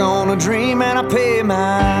work on a dream and I pay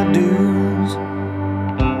my dues.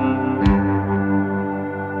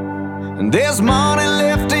 And there's money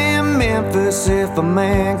left in Memphis if a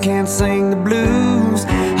man can't sing the blues.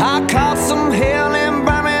 I caught some hell in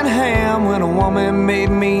Birmingham when a woman made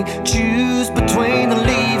me choose between the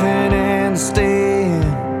leaving and the staying.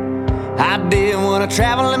 I did what a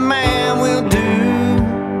traveling man will do.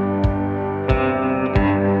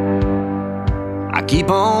 I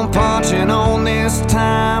keep on punching on this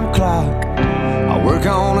time clock. I work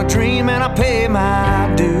on a dream and I pay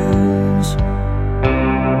my dues.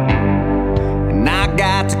 And I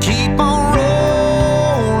got to keep on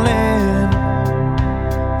rolling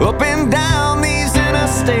up and down these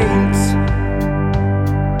interstates.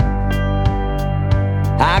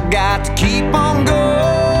 keep on going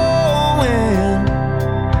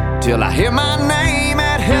till I hear my name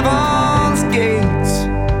at heaven's gates.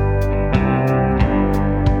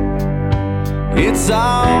 It's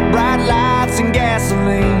all bright lights and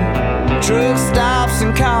gasoline, truck stops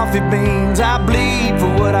and coffee beans. I bleed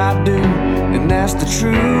for what I do, and that's the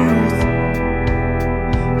truth.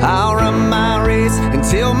 I'll run my race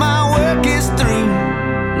until my work is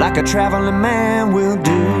through, like a traveling man will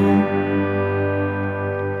do.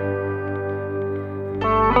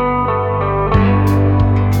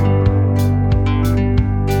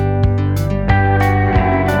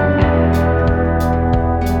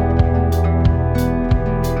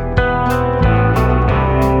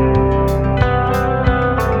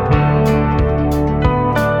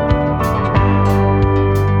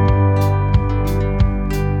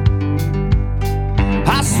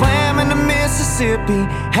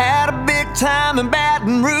 Had a big time in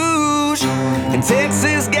Baton Rouge, and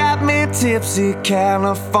Texas got me tipsy,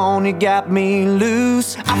 California got me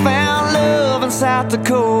loose. I found love in South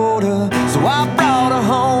Dakota, so I brought her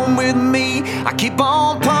home with me. I keep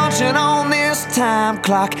on punching on this time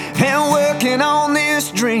clock and working on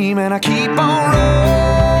this dream, and I keep on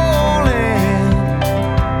rolling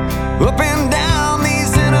up and down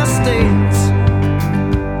these interstates.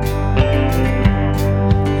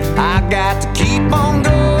 I got to keep on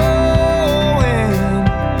going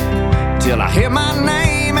till I hear my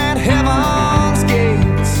name at heaven's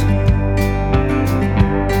gates.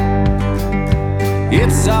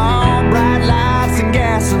 It's all bright lights and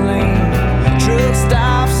gasoline, truck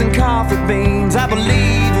stops and coffee beans. I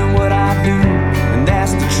believe in what I do, and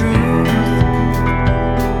that's the truth.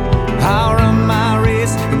 I'll run my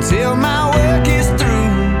race until my work is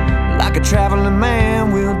through, like a traveling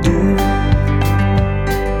man will do.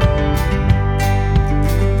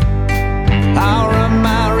 I'll run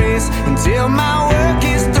my race until my work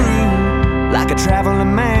is through, like a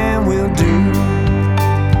traveling man will do.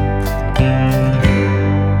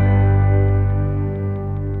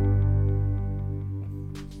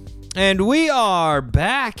 And we are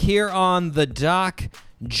back here on the Doc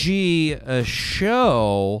G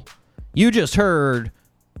show. You just heard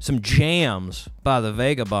some jams by the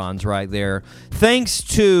Vagabonds right there. Thanks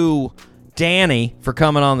to Danny for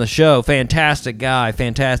coming on the show. Fantastic guy,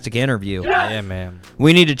 fantastic interview. Yeah, man.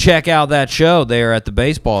 We need to check out that show there at the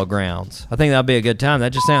baseball grounds. I think that'll be a good time.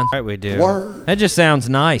 That just sounds Right, we do. Word. That just sounds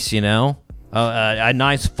nice, you know. A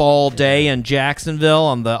nice fall day in Jacksonville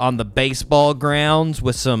on the baseball grounds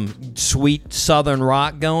with some sweet southern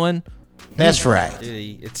rock going. That's right.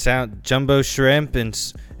 Dude, it sound Jumbo Shrimp and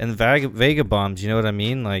Vagabonds. You know what I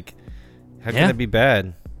mean? Like, how can it be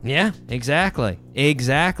bad? Yeah, exactly,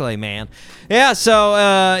 man. Yeah,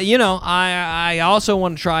 so you know, I also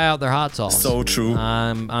want to try out their hot sauce. So true.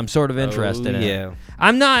 I'm sort of interested in yeah. it.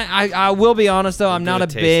 I'm not. I will be honest though. I'm not a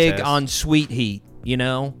taste big test. on sweet heat. You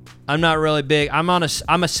know, I'm not really big. I'm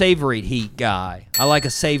a savory heat guy. I like a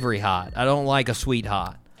savory hot. I don't like a sweet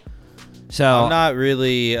hot. So I'm not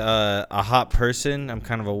really a hot person. I'm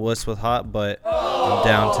kind of a wuss with hot, but I'm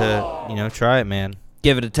down to try it, man.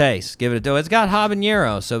 give it a taste. Give it a. It's got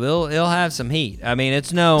habanero, so it'll have some heat. I mean,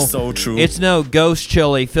 it's no. So true. It's no ghost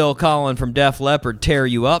chili Phil Collin from Def Leppard tear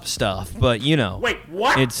you up stuff, but you know. Wait,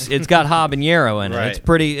 what? It's got habanero in it. Right. It's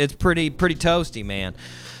pretty toasty, man.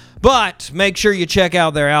 But make sure you check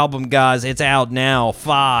out their album, guys. It's out now,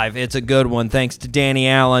 5. It's a good one. Thanks to Danny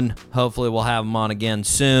Allen. Hopefully we'll have him on again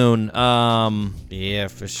soon. Yeah,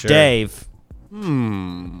 for sure. Dave.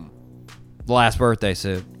 Last birthday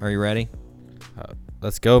suit. Are you ready?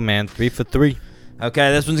 Let's go, man. 3 for 3.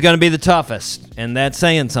 Okay, this one's going to be the toughest, and that's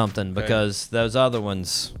saying something because those other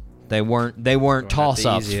ones, they weren't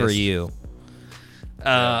toss-ups for you.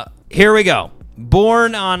 Here we go.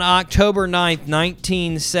 Born on October 9th,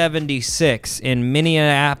 1976 in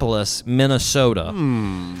Minneapolis, Minnesota.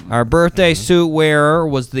 Our birthday suit wearer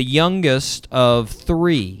was the youngest of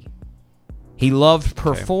 3. He loved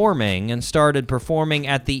performing and started performing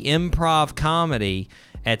at the Improv Comedy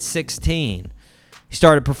at 16. He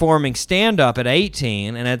started performing stand-up at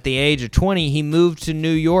 18, and at the age of 20, he moved to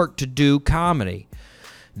New York to do comedy.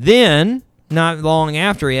 Then, not long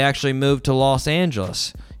after, he actually moved to Los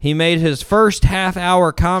Angeles. He made his first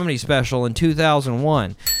half-hour comedy special in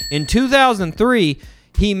 2001. In 2003,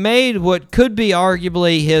 he made what could be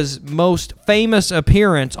arguably his most famous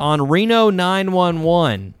appearance on Reno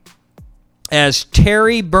 911 as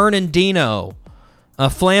Terry Bernardino, a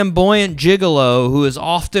flamboyant gigolo who is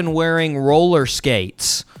often wearing roller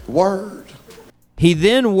skates. Word. He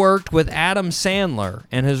then worked with Adam Sandler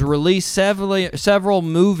and has released several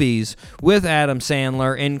movies with Adam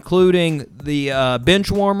Sandler, including the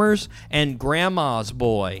Benchwarmers and Grandma's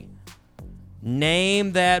Boy.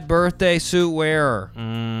 Name that birthday suit wearer.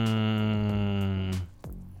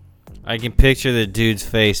 I can picture the dude's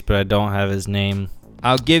face, but I don't have his name.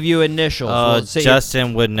 I'll give you initials.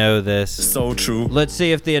 Justin would know this. So true. Let's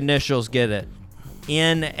see if the initials get it.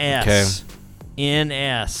 NS.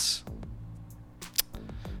 NS.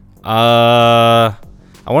 I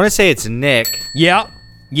want to say it's Nick. Yep.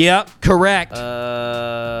 Correct.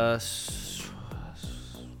 I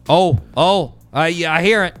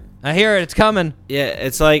hear it. It's coming. Yeah,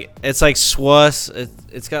 it's like Swass.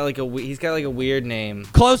 It's got like he's got like a weird name.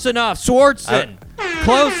 Close enough. Swartzen.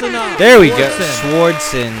 Close enough. There we go.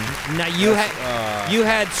 Swartzen. Now you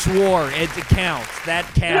had swore. It counts. That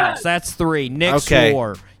counts. That's 3. Nick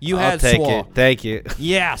swore. You I'll had take swore. it. Thank you.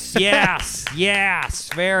 Yes.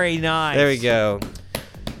 Very nice. There we go.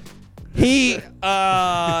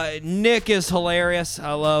 Nick is hilarious.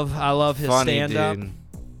 I love his Funny stand-up. dude.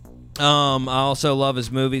 I also love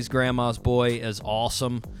his movies. Grandma's Boy is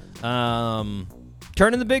awesome.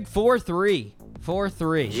 Turning the big 4-3.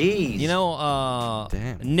 4-3. Jeez. You know,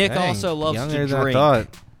 Damn. Nick Dang. also loves Younger to than drink. I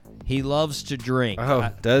thought. He loves to drink. Oh,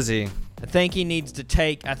 does he? I think he needs to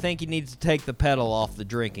take the pedal off the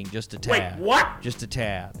drinking just a tad. Wait, what? Just a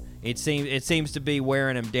tad. It seems to be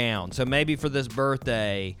wearing him down. So maybe for this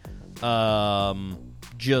birthday,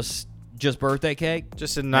 just birthday cake.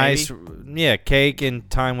 Just a nice, cake and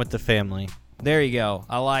time with the family. There you go.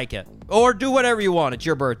 I like it. Or do whatever you want. It's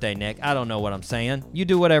your birthday, Nick. I don't know what I'm saying. You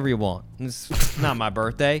do whatever you want. It's not my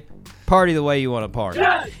birthday. Party the way you want to party.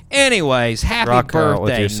 Anyways, happy Rock birthday, out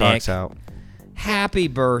with your Nick. socks out. Happy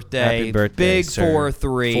birthday. Happy birthday, Big sir.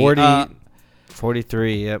 4-3.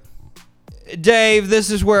 43, yep. Dave,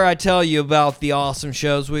 this is where I tell you about the awesome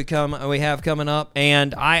shows we have coming up,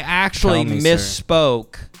 and I actually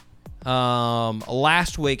misspoke.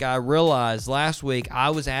 Last week I realized I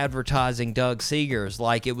was advertising Doug Seegers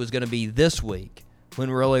like it was going to be this week, when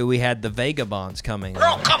really we had the Vagabonds coming.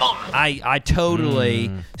 Girl, come on! I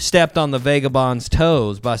totally stepped on the Vagabonds'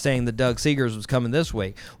 toes by saying that Doug Seegers was coming this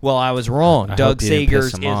week. Well, I was wrong. Doug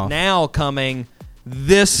Seegers is now coming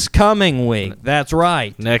this coming week. That's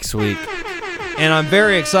right. Next week. And I'm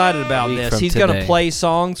very excited about this. He's going to today. play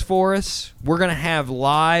songs for us. We're going to have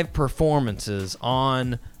live performances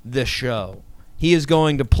on the show. He is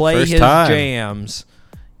going to play First his time. jams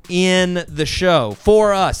in the show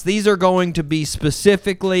for us. These are going to be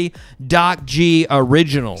specifically Doc G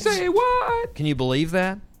originals. Say what? Can you believe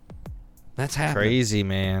that? That's happening. Crazy,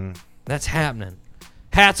 man. That's happening.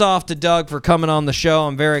 Hats off to Doug for coming on the show.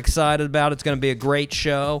 I'm very excited about it. It's going to be a great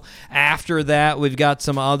show. After that, we've got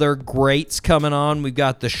some other greats coming on. We've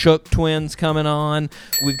got the Shook Twins coming on.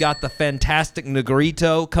 We've got the Fantastic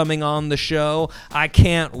Negrito coming on the show. I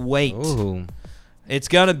can't wait. Ooh. It's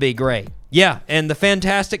going to be great. Yeah, and the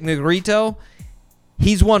Fantastic Negrito,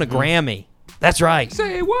 he's won a Grammy. That's right.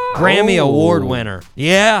 Say what? Grammy Award winner.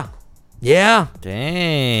 Yeah.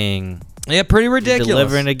 Dang. Yeah, pretty ridiculous.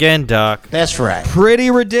 Delivering again, Doc. That's right.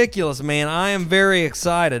 Pretty ridiculous, man. I am very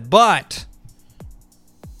excited, but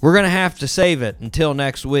we're going to have to save it until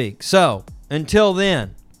next week. So, until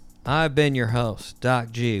then, I've been your host,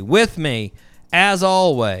 Doc G. With me, as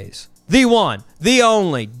always, the one, the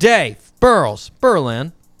only, Dave Burles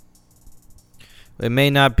Berlin. It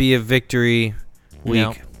may not be a victory week,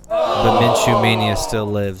 No. but Minshew Mania still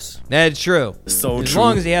lives. That's true. So as true.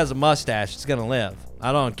 long as he has a mustache, it's going to live.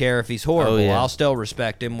 I don't care if he's horrible. Oh, yeah. I'll still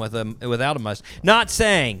respect him without a mustache. Not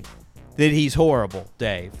saying that he's horrible,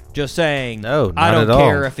 Dave. Just saying No, I not don't at all.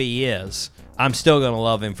 care if he is. I'm still going to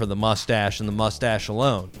love him for the mustache and the mustache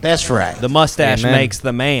alone. That's right. The mustache Amen. makes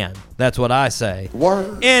the man. That's what I say.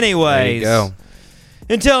 Word. Anyways, There you go.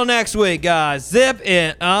 until next week, guys, zip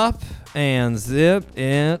it up and zip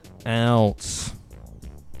it out.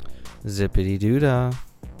 Zippity doo dah.